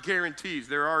not guarantees.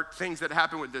 There are things that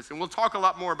happen with this. And we'll talk a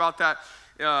lot more about that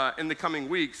in the coming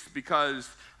weeks, because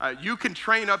you can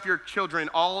train up your children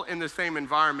all in the same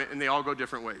environment and they all go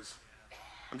different ways.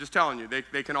 I'm just telling you,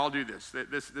 they can all do this.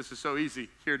 This is so easy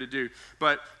here to do.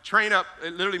 But train up,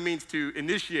 it literally means to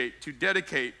initiate, to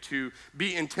dedicate, to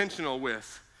be intentional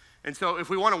with. And so if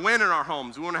we want to win in our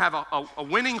homes, we want to have a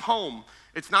winning home,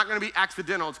 it's not going to be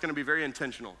accidental, it's going to be very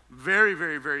intentional. Very,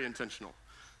 very, very intentional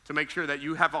to make sure that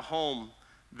you have a home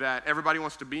that everybody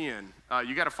wants to be in.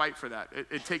 You got to fight for that.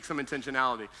 It takes some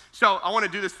intentionality. So I want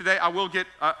to do this today. I'll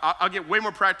get way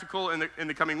more practical in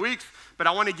the coming weeks, but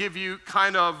I want to give you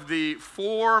kind of the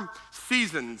 4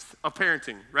 seasons of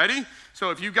parenting. Ready? So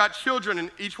if you've got children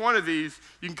in each one of these,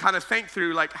 you can kind of think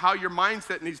through like how your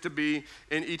mindset needs to be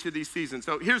in each of these seasons.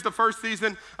 So here's the first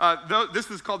season. This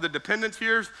is called the dependence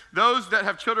years. Those that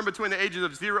have children between the ages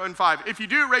of 0 and 5. If you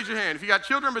do, raise your hand. If you got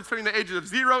children between the ages of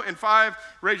 0 and 5,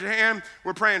 raise your hand.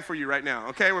 We're praying for you right now,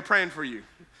 okay? We're praying for you.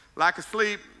 Lack of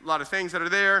sleep, a lot of things that are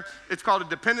there. It's called a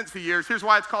dependency years. Here's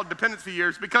why it's called dependency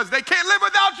years, because they can't live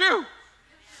without you.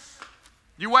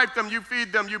 You wipe them, you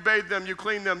feed them, you bathe them, you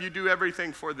clean them, you do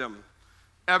everything for them.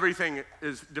 Everything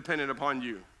is dependent upon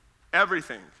you.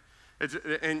 Everything.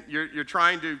 And you're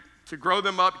trying to grow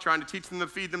them up, you're trying to teach them to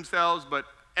feed themselves, but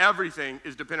everything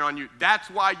is dependent on you. That's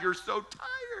why you're so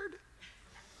tired.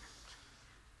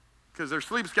 Because their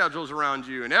sleep schedule's around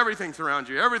you, and everything's around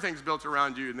you. Everything's built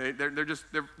around you, and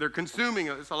they're consuming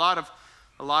it. It's a lot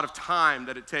of time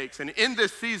that it takes. And in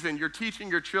this season, you're teaching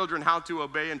your children how to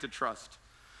obey and to trust.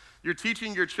 You're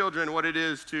teaching your children what it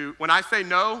is to, when I say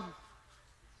no,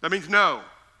 that means no.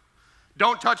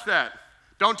 Don't touch that.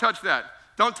 Don't touch that.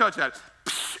 Don't touch that.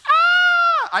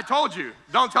 I told you,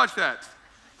 don't touch that.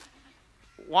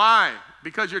 Why?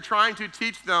 Because you're trying to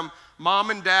teach them, mom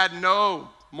and dad know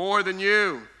more than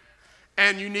you.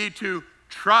 And you need to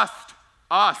trust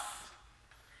us.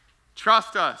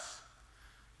 Trust us.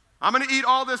 I'm going to eat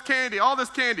all this candy.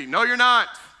 No, you're not.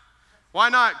 Why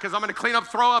not? Because I'm going to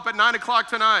throw up at 9 o'clock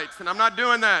tonight, and I'm not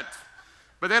doing that.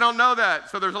 But they don't know that.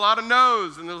 So there's a lot of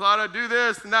no's, and there's a lot of do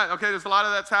this and that. Okay, there's a lot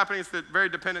of that's happening. It's the very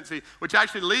dependency, which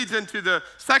actually leads into the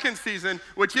second season,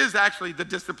 which is actually the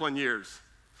discipline years.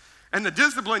 And the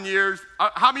discipline years,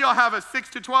 how many of y'all have a 6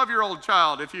 to 12-year-old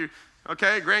child?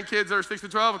 Okay, grandkids are 6 to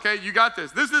 12, okay, you got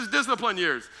this. This is discipline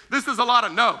years. This is a lot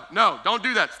of no, don't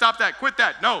do that, stop that, quit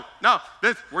that, no,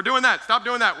 we're doing that, stop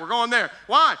doing that, we're going there.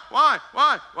 Why?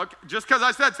 Well, just because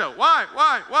I said so.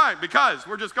 Why? Because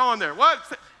we're just going there. What?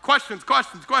 Questions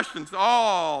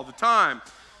all the time.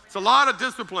 It's a lot of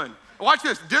discipline. Watch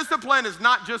this, discipline is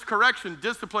not just correction,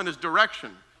 discipline is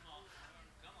direction.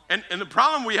 And the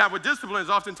problem we have with discipline is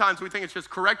oftentimes we think it's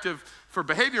just corrective for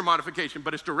behavior modification,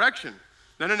 but it's direction.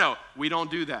 No, we don't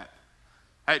do that.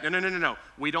 Hey, no,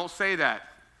 we don't say that.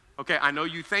 Okay, I know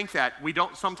you think that.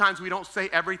 Sometimes we don't say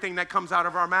everything that comes out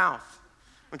of our mouth.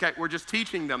 Okay, we're just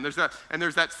teaching them. There's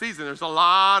that season. There's a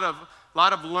lot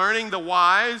of learning the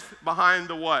whys behind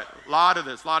the what. A lot of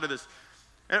this.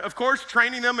 And of course,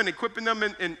 training them and equipping them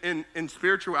in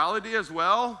spirituality as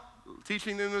well,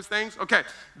 teaching them those things. Okay,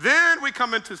 then we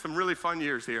come into some really fun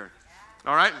years here.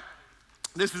 All right?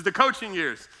 This is the coaching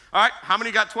years. All right, how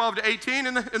many got 12 to 18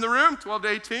 in the room? 12 to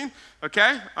 18,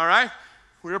 okay, all right.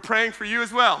 We're praying for you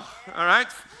as well, all right.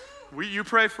 You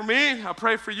pray for me, I'll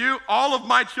pray for you. All of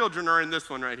my children are in this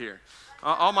one right here,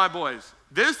 all my boys.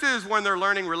 This is when they're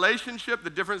learning relationship, the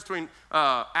difference between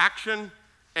action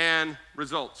and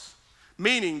results.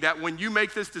 Meaning that when you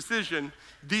make this decision,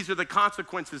 these are the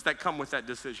consequences that come with that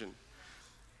decision.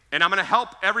 And I'm gonna help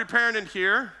every parent in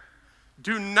here,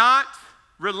 do not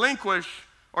relinquish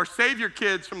or save your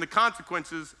kids from the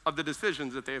consequences of the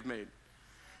decisions that they have made.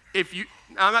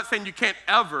 I'm not saying you can't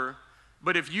ever,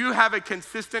 but if you have a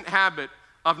consistent habit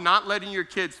of not letting your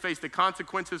kids face the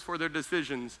consequences for their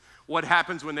decisions, what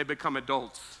happens when they become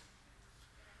adults?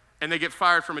 And they get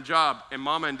fired from a job and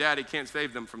mama and daddy can't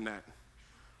save them from that.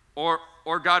 Or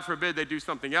God forbid they do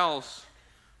something else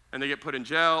and they get put in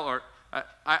jail, or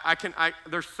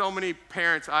there's so many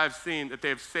parents I've seen that they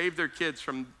have saved their kids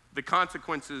from the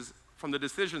consequences from the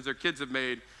decisions their kids have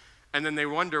made, and then they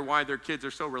wonder why their kids are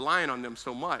so reliant on them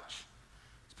so much.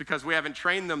 It's because we haven't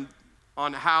trained them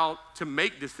on how to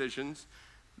make decisions.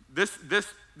 This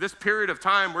period of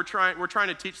time, we're trying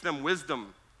to teach them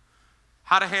wisdom,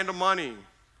 how to handle money,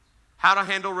 how to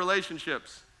handle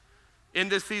relationships. In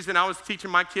this season, I was teaching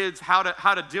my kids how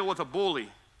to deal with a bully,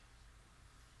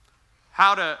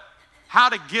 how how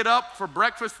to get up for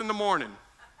breakfast in the morning,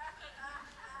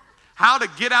 how to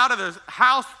get out of the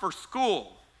house for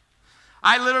school.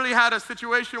 I literally had a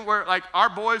situation where, like,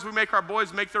 we make our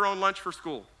boys make their own lunch for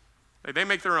school. They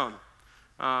make their own.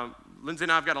 Lindsay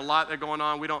and I have got a lot that going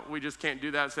on. We just can't do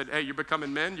that. I said, hey, you're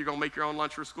becoming men. You're going to make your own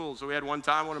lunch for school. So we had one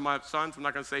time, one of my sons, I'm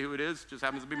not going to say who it is, just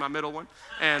happens to be my middle one.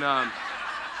 And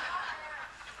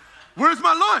where's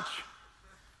my lunch?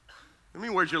 I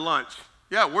mean, where's your lunch?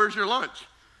 Yeah, where's your lunch?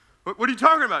 What are you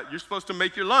talking about? You're supposed to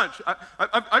make your lunch.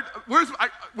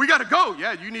 We got to go.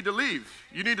 Yeah, you need to leave.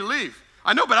 You need to leave.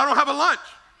 I know, but I don't have a lunch.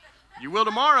 You will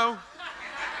tomorrow.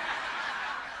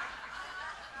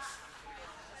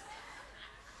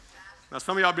 Now,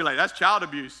 some of y'all be like, that's child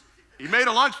abuse. He made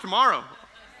a lunch tomorrow.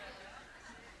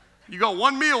 You go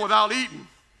one meal without eating.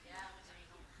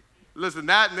 Listen,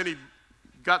 that, and then he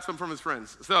got some from his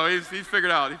friends. So he's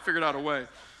figured out a way.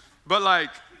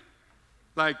 But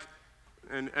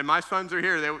and my sons are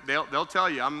here. They'll tell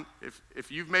you, if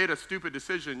you've made a stupid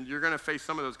decision, you're going to face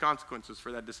some of those consequences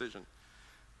for that decision.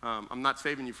 I'm not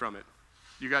saving you from it.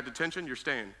 You got detention, you're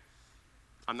staying.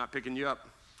 I'm not picking you up.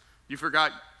 You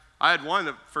forgot. I had one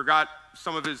that forgot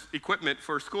some of his equipment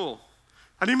for school.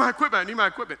 I need my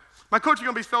equipment. My coach is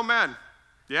going to be so mad.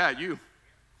 Yeah, you.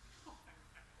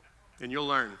 And you'll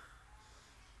learn.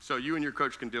 So you and your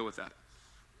coach can deal with that.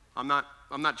 I'm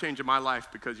not changing my life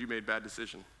because you made a bad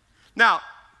decision. Now,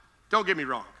 don't get me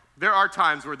wrong. There are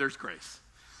times where there's grace.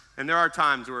 And there are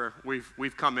times where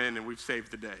we've come in and we've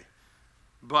saved the day.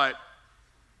 But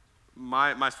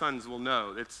my sons will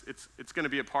know it's going to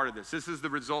be a part of this. This is the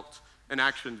result and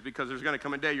actions, because there's going to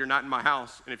come a day you're not in my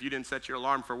house, and if you didn't set your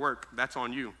alarm for work, that's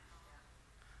on you.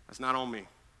 That's not on me.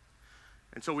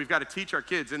 And so we've got to teach our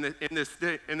kids in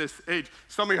this age.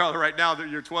 Some of y'all are right now,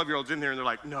 your 12-year-olds in there, and they're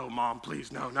like, no, Mom,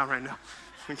 please, no, not right now.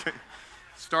 Okay.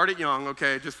 Start it young,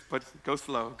 okay, but go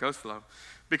slow.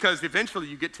 Because eventually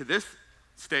you get to this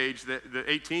stage, the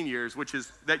 18 years, which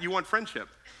is that you want friendship.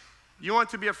 You want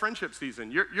it to be a friendship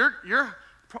season.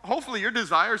 Hopefully your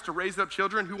desire is to raise up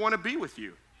children who want to be with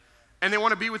you. And they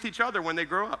want to be with each other when they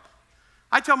grow up.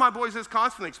 I tell my boys this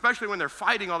constantly, especially when they're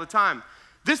fighting all the time.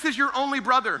 This is your only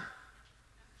brother.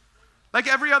 Like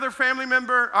every other family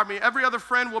member, every other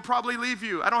friend will probably leave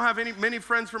you. I don't have many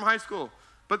friends from high school,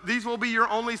 but these will be your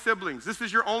only siblings. This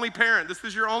is your only parent. This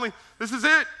is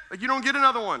it. Like, you don't get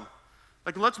another one.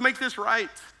 Like, let's make this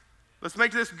right. Let's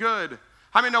make this good.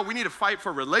 How many know we need to fight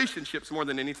for relationships more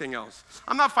than anything else?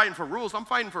 I'm not fighting for rules. I'm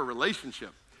fighting for a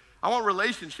relationship. I want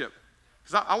relationship.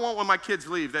 Because I want when my kids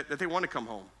leave that they want to come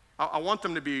home. I want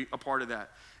them to be a part of that.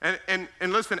 And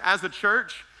listen, as a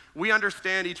church, we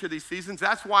understand each of these seasons.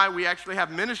 That's why we actually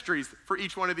have ministries for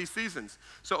each one of these seasons.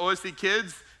 So OSC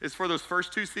Kids is for those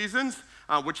first 2 seasons,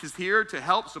 which is here to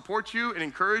help support you and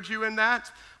encourage you in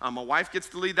that. My wife gets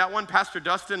to lead that one. Pastor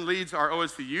Dustin leads our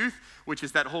OSC Youth, which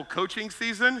is that whole coaching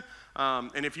season.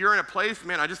 And if you're in a place,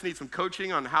 man, I just need some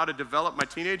coaching on how to develop my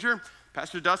teenager,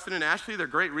 Pastor Dustin and Ashley, they're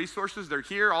great resources. They're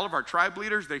here. All of our tribe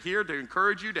leaders, they're here to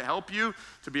encourage you, to help you,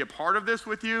 to be a part of this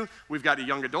with you. We've got a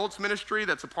young adults ministry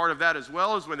that's a part of that as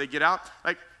well, as when they get out.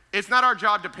 Like, it's not our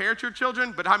job to parent your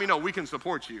children, but how many know we can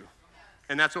support you?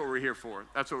 And that's what we're here for.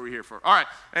 All right,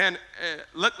 and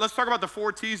let's talk about the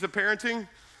 4 T's of parenting,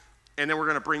 and then we're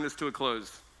going to bring this to a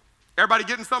close. Everybody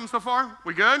getting something so far?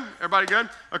 We good? Everybody good?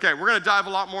 Okay, we're going to dive a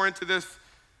lot more into this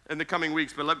in the coming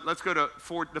weeks, but let's go to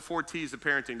the 4 T's of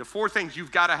parenting. The 4 things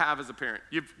you've got to have as a parent.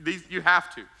 You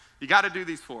have to. You got to do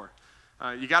these 4.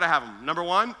 You got to have them. Number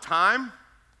 1, time.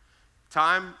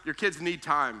 Time. Your kids need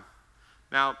time.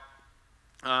 Now,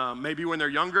 maybe when they're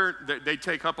younger, they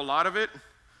take up a lot of it.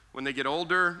 When they get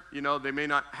older, they may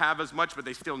not have as much, but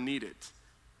they still need it.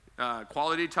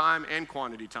 Quality time and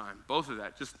quantity time, both of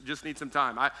that. Just need some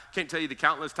time. I can't tell you the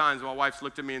countless times my wife's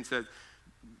looked at me and said,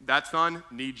 that son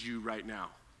needs you right now.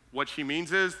 What she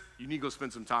means is, you need to go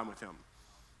spend some time with him.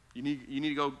 You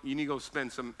need to go spend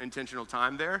some intentional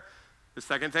time there. The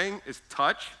second thing is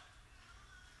touch.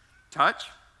 Touch,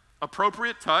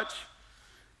 appropriate touch.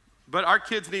 But our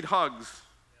kids need hugs.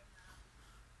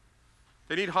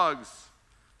 They need hugs.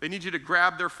 They need you to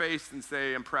grab their face and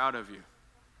say, I'm proud of you.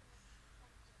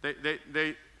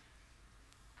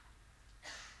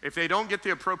 If they don't get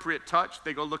the appropriate touch,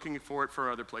 they go looking for it for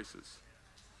other places.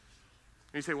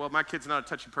 And you say, well, my kid's not a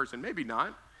touchy person. Maybe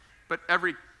not, but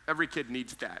every kid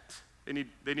needs that. They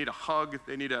need a hug.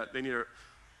 They need a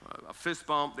fist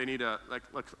bump. They need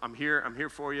look, I'm here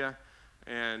for you.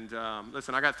 And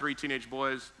listen, I got 3 teenage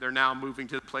boys. They're now moving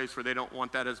to the place where they don't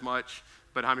want that as much.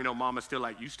 But how many know mama's still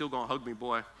like, you still gonna hug me,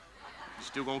 boy. You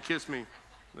still gonna kiss me.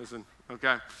 Listen,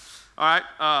 okay. All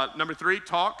right, number 3,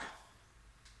 talk.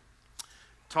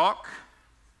 Talk.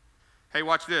 Hey,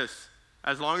 watch this.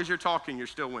 As long as you're talking, you're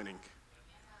still winning.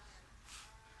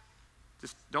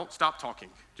 Just don't stop talking.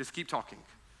 Just keep talking.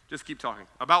 Just keep talking.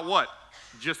 About what?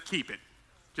 Just keep it.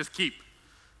 Just keep.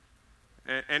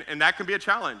 And that can be a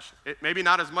challenge. Maybe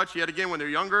not as much yet again when they're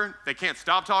younger. They can't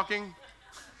stop talking.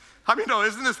 I mean, no,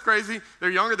 isn't this crazy?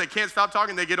 They're younger, they can't stop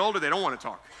talking. They get older, they don't want to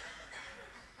talk.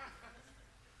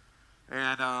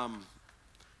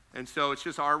 And so it's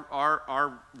just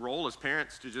our role as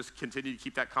parents to just continue to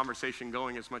keep that conversation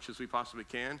going as much as we possibly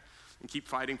can and keep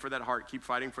fighting for that heart, keep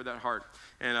fighting for that heart.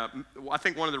 And I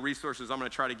think one of the resources I'm going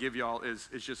to try to give y'all is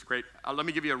just great. Let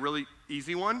me give you a really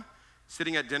easy one.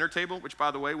 Sitting at dinner table, which,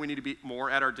 by the way, we need to be more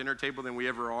at our dinner table than we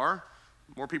ever are.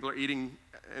 More people are eating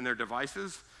in their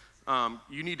devices.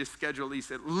 You need to schedule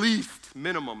at least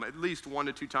minimum, at least 1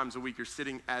 to 2 times a week. You're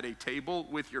sitting at a table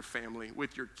with your family,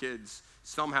 with your kids.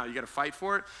 Somehow you got to fight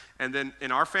for it. And then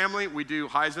in our family, we do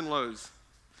highs and lows.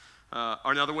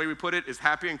 Another way we put it is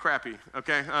happy and crappy.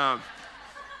 Okay,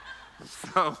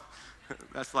 so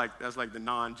that's like the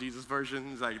non-Jesus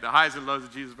version. It's like the highs and lows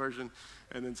of Jesus version.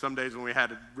 And then some days when we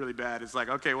had it really bad, it's like,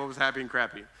 okay, what was happy and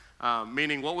crappy?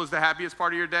 Meaning, what was the happiest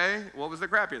part of your day? What was the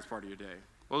crappiest part of your day?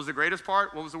 What was the greatest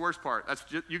part? What was the worst part?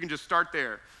 You can just start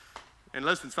there. And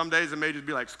listen, some days it may just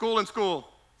be like school and school.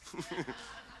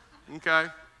 Okay,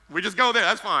 we just go there.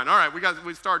 That's fine. All right,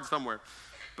 we started somewhere,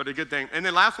 but a good thing. And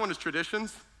then last one is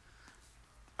traditions.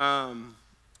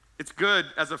 It's good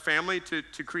as a family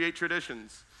to create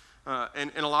traditions.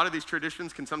 And a lot of these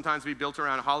traditions can sometimes be built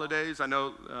around holidays. I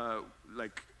know,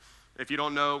 like, if you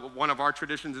don't know, one of our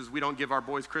traditions is we don't give our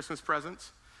boys Christmas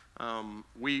presents.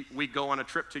 We go on a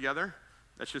trip together.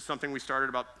 That's just something we started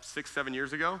about 6-7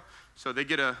 years ago. So they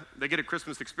get a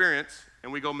Christmas experience,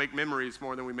 and we go make memories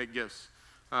more than we make gifts.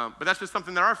 But that's just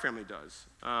something that our family does.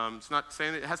 It's not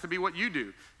saying it has to be what you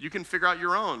do. You can figure out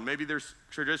your own. Maybe there's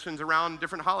traditions around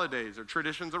different holidays or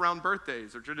traditions around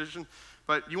birthdays or tradition.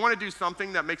 But you want to do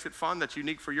something that makes it fun, that's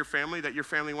unique for your family, that your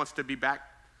family wants to be back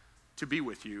to be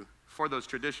with you for those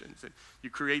traditions. And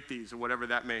you create these or whatever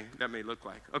that may look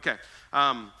like. Okay,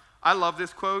 I love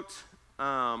this quote,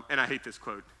 and I hate this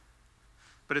quote.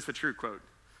 But it's a true quote.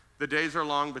 The days are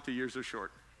long, but the years are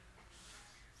short.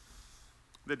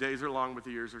 The days are long, but the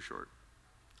years are short.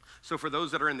 So for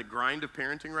those that are in the grind of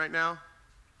parenting right now,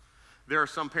 there are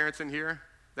some parents in here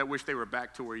that wish they were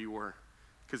back to where you were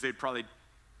because they'd probably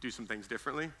do some things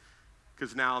differently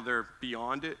because now they're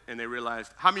beyond it and they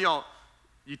realize, how many of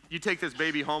y'all, you take this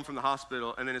baby home from the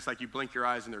hospital and then it's like you blink your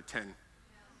eyes and they're 10.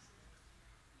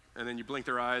 And then you blink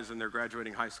their eyes and they're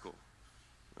graduating high school.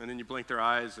 And then you blink their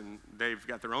eyes and they've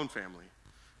got their own family.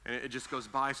 And it just goes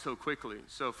by so quickly.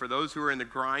 So for those who are in the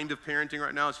grind of parenting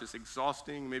right now, it's just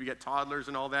exhausting. Maybe you got toddlers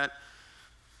and all that.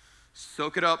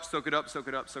 Soak it up, soak it up, soak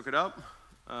it up, soak it up.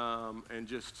 And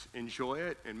just enjoy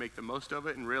it and make the most of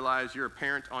it and realize you're a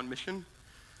parent on mission.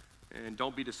 And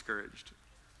don't be discouraged.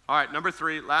 All right, number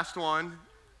 3, last one,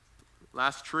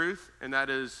 last truth, and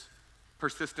that is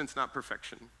persistence, not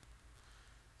perfection.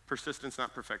 Persistence,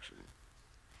 not perfection.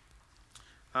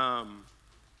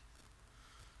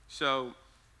 So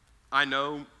I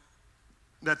know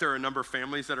that there are a number of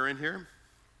families that are in here,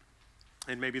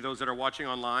 and maybe those that are watching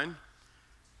online,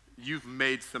 you've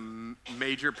made some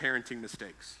major parenting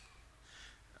mistakes.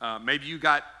 Maybe you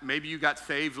got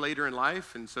saved later in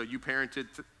life, and so you parented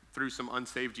through some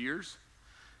unsaved years.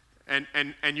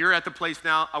 And you're at the place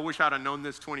now, I wish I'd have known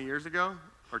this 20 years ago,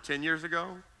 or 10 years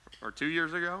ago, or 2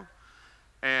 years ago.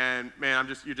 And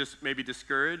man, you're just maybe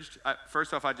discouraged.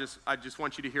 First off, I just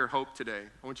want you to hear hope today.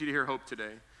 I want you to hear hope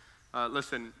today.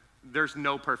 Listen, there's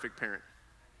no perfect parent.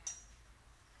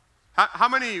 How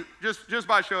many, just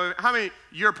by show of, how many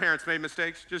your parents made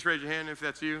mistakes? Just raise your hand if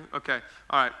that's you. Okay,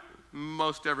 all right.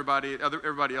 Most everybody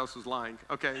else was lying.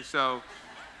 Okay, so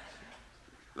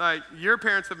like your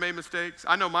parents have made mistakes.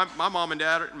 I know my mom and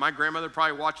dad, and my grandmother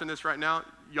probably watching this right now.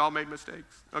 Y'all made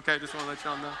mistakes. Okay, just want to let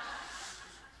y'all know.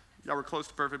 Y'all were close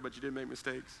to perfect, but you did make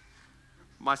mistakes.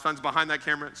 My son's behind that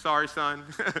camera. Sorry, son.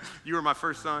 You were my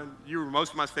first son.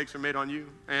 Most of my mistakes were made on you.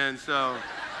 And so,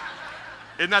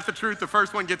 isn't that the truth? The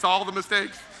first one gets all the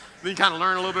mistakes. Then you kind of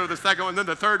learn a little bit of the second one. Then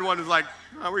the third one is like,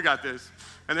 oh, we got this.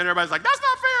 And then everybody's like, that's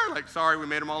not fair. Like, sorry, we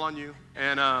made them all on you.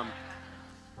 And,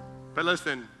 but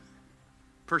listen,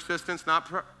 persistence,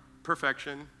 not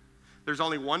perfection. There's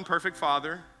only one perfect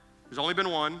father. There's only been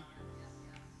one.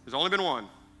 There's only been one.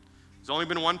 There's only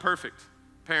been one perfect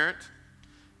parent.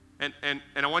 And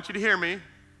I want you to hear me,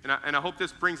 and I hope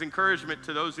this brings encouragement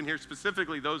to those in here,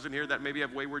 specifically those in here that maybe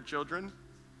have wayward children.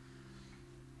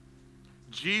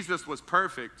 Jesus was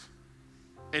perfect,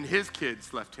 and his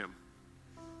kids left him.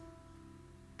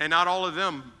 And not all of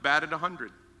them batted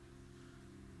 100.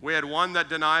 We had one that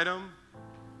denied him,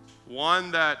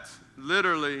 one that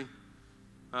literally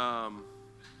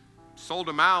sold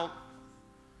him out,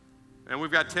 and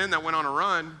we've got 10 that went on a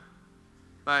run.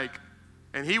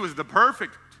 And he was the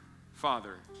perfect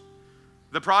father.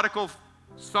 The prodigal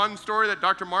son story that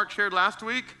Dr. Mark shared last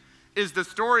week is the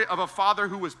story of a father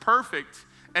who was perfect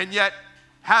and yet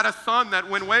had a son that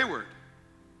went wayward.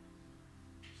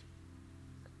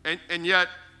 And yet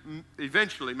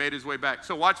eventually made his way back.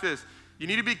 So watch this. You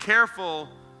need to be careful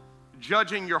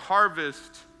judging your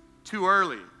harvest too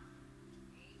early.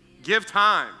 Give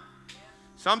time.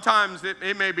 Sometimes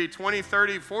it may be 20,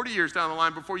 30, 40 years down the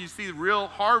line before you see the real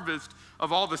harvest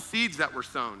of all the seeds that were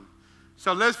sown.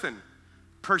 So listen,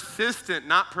 persistent,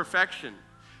 not perfection.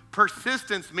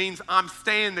 Persistence means I'm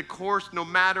staying the course no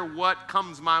matter what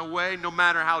comes my way, no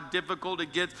matter how difficult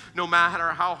it gets, no matter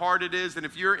how hard it is. And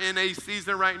if you're in a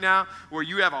season right now where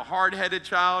you have a hard-headed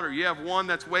child or you have one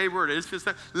that's wayward, it's just,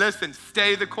 listen,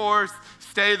 stay the course,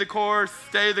 stay the course,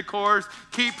 stay the course.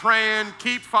 Keep praying,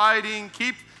 keep fighting,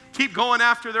 keep going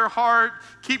after their heart,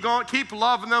 keep going, keep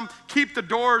loving them, keep the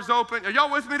doors open. Are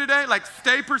y'all with me today?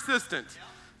 Stay persistent.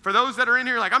 For those that are in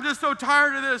here, I'm just so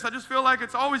tired of this. I just feel like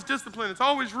it's always discipline. It's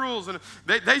always rules. And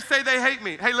they say they hate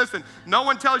me. Hey, listen, no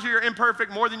one tells you you're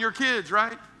imperfect more than your kids,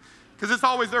 right? Because it's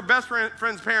always their best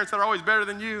friend's parents that are always better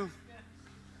than you.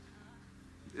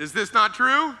 Is this not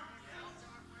true?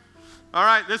 All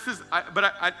right,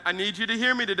 I need you to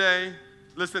hear me today.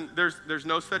 Listen, there's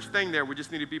no such thing there. We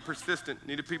just need to be persistent.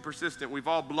 We've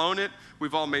all blown it.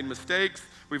 We've all made mistakes.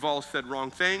 We've all said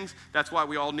wrong things. That's why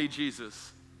we all need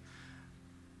Jesus.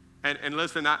 And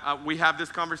listen, we have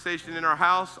this conversation in our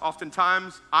house.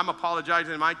 Oftentimes, I'm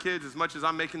apologizing to my kids as much as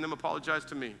I'm making them apologize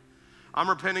to me. I'm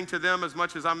repenting to them as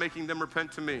much as I'm making them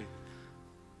repent to me.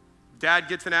 Dad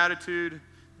gets an attitude.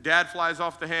 Dad flies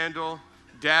off the handle.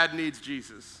 Dad needs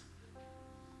Jesus.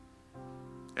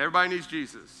 Everybody needs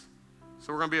Jesus.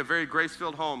 So we're going to be a very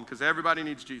grace-filled home because everybody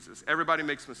needs Jesus. Everybody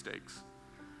makes mistakes.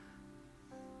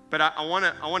 But I want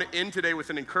to end today with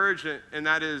an encouragement, and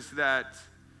that is that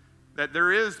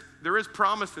there is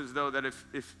promises, though, that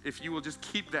if you will just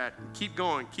keep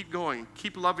going,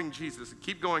 keep loving Jesus,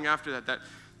 keep going after that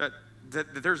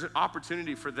there's an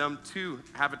opportunity for them to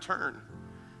have a turn.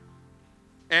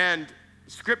 And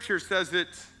Scripture says it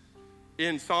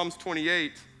in Psalms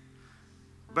 28,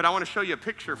 but I want to show you a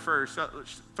picture first.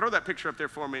 Throw that picture up there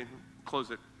for me.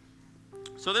 Close it.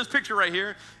 So this picture right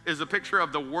here is a picture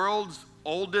of the world's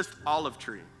oldest olive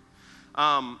tree.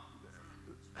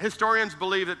 Historians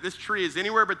believe that this tree is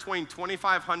anywhere between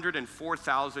 2,500 and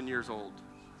 4,000 years old.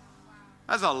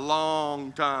 That's a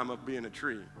long time of being a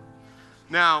tree.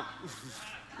 Now,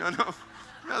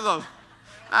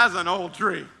 that's an old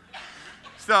tree.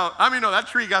 So, that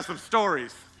tree got some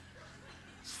stories.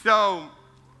 So,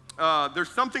 there's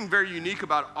something very unique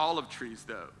about olive trees,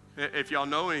 though. If y'all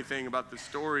know anything about the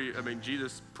story,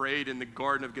 Jesus prayed in the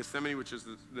Garden of Gethsemane, which is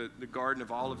the garden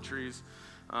of olive trees.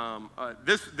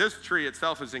 This tree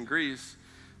itself is in Greece,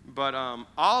 but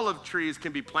olive trees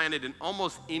can be planted in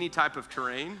almost any type of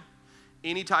terrain,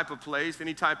 any type of place,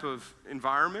 any type of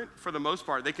environment. For the most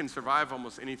part, they can survive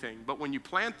almost anything. But when you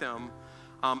plant them,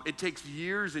 it takes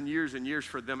years and years and years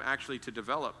for them actually to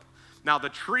develop. Now, the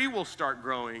tree will start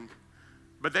growing,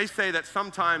 but they say that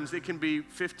sometimes it can be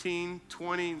 15,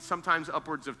 20, sometimes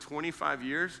upwards of 25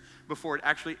 years before it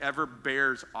actually ever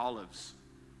bears olives.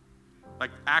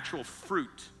 Like actual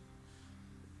fruit,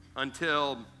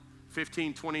 until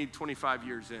 15, 20, 25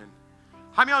 years in.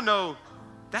 How many of y'all know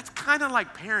that's kind of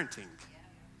like parenting,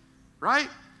 right?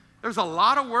 There's a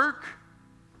lot of work,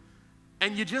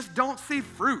 and you just don't see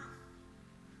fruit.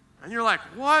 And you're like,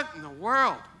 what in the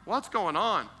world? What's going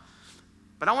on?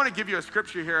 But I want to give you a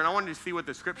scripture here, and I want you to see what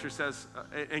the scripture says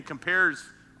and compares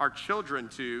our children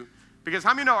to, because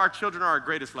how many know our children are our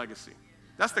greatest legacy?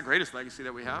 That's the greatest legacy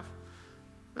that we have.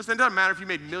 Listen, it doesn't matter if you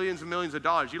made millions and millions of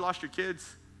dollars. You lost your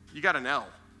kids, you got an L.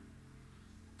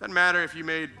 Doesn't matter if you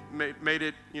made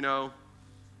it,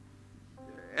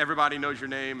 everybody knows your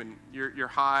name and you're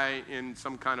high in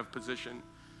some kind of position.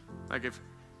 Like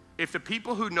if the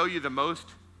people who know you the most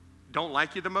don't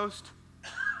like you the most,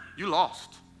 you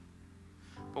lost.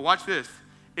 But watch this.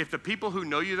 If the people who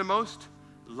know you the most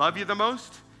love you the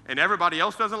most and everybody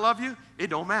else doesn't love you, it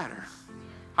don't matter.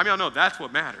 How many of y'all know that's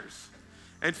what matters?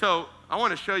 And so I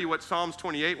want to show you what Psalms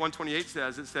 128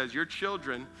 says. It says, your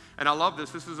children, and I love this.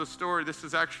 This is a story. This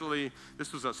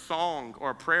was a song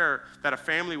or a prayer that a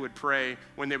family would pray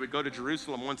when they would go to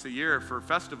Jerusalem once a year for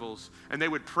festivals. And they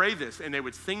would pray this, and they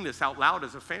would sing this out loud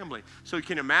as a family. So you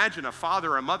can imagine a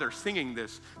father or a mother singing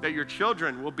this, that your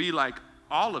children will be like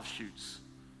olive shoots.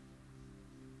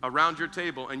 around your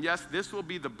table. And yes, this will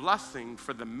be the blessing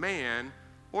for the man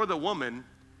or the woman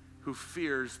who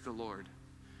fears the Lord.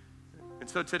 And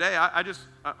so today, I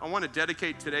want to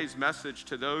dedicate today's message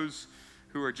to those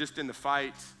who are just in the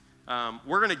fight.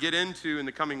 We're going to get into, in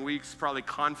the coming weeks, probably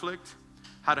conflict,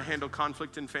 how to handle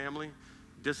conflict in family,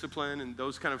 discipline, and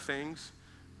those kind of things.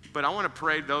 But I want to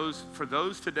pray for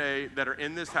those today that are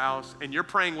in this house, and you're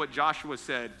praying what Joshua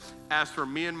said, as for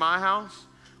me and my house,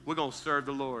 we're going to serve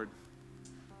the Lord.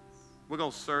 We're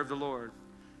going to serve the Lord.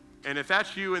 And if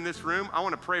that's you in this room, I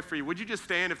want to pray for you. Would you just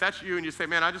stand? If that's you and you say,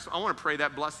 man, I want to pray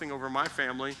that blessing over my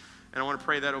family, and I want to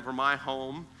pray that over my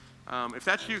home. If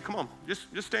that's you, come on, just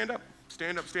stand up.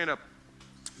 Stand up, stand up.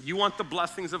 You want the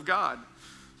blessings of God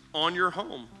on your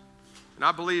home. And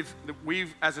I believe that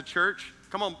we've, as a church,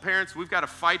 come on, parents, we've got to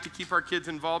fight to keep our kids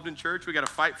involved in church. We've got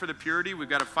to fight for the purity. We've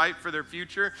got to fight for their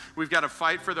future. We've got to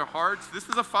fight for their hearts. This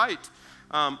is a fight.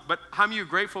 But how many of you are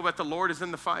grateful that the Lord is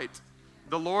in the fight?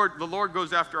 The Lord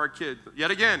goes after our kids.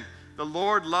 Yet again, the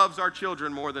Lord loves our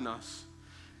children more than us.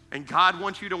 And God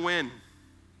wants you to win.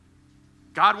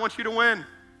 God wants you to win.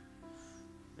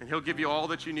 And he'll give you all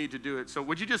that you need to do it. So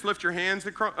would you just lift your hands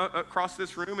across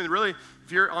this room? And really,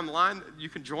 if you're online, you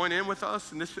can join in with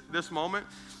us in this moment.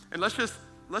 And let's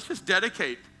just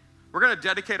dedicate. We're going to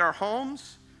dedicate our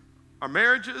homes, our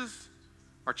marriages,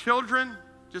 our children,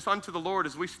 just unto the Lord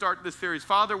as we start this series.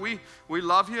 Father, we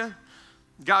love you.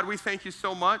 God, we thank you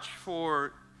so much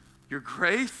for your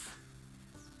grace.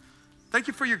 Thank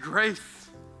you for your grace.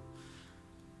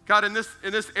 God, in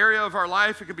this area of our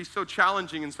life, it can be so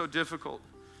challenging and so difficult.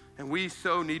 And we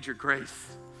so need your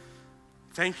grace.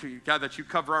 Thank you, God, that you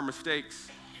cover our mistakes.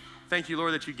 Thank you,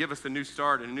 Lord, that you give us a new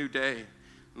start and a new day.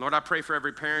 And Lord, I pray for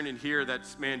every parent in here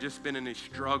that's, just been in a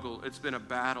struggle. It's been a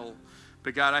battle.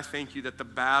 But God, I thank you that the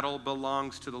battle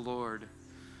belongs to the Lord.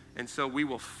 And so we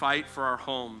will fight for our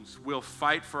homes. We'll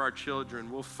fight for our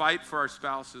children. We'll fight for our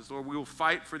spouses. Lord, we will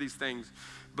fight for these things,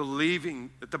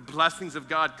 believing that the blessings of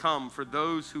God come for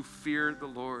those who fear the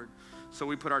Lord. So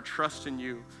we put our trust in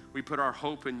you. We put our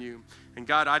hope in you. And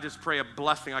God, I just pray a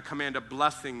blessing. I command a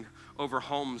blessing over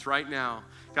homes right now.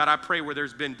 God, I pray where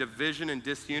there's been division and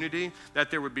disunity,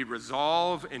 that there would be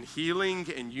resolve and healing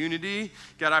and unity.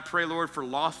 God, I pray, Lord, for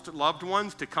lost loved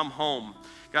ones to come home.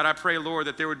 God, I pray, Lord,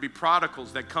 that there would be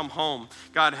prodigals that come home.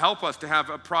 God, help us to have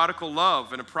a prodigal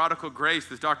love and a prodigal grace,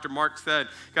 as Dr. Mark said.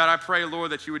 God, I pray,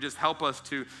 Lord, that you would just help us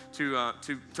to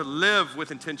live with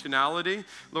intentionality.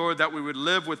 Lord, that we would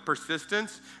live with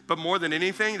persistence, but more than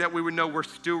anything, that we would know we're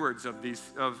stewards of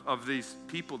these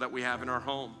people that we have in our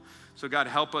home. So God,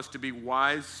 help us to be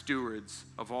wise stewards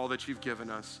of all that you've given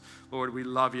us. Lord, we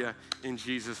love you in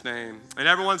Jesus' name. And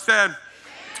everyone said,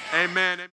 amen. Amen.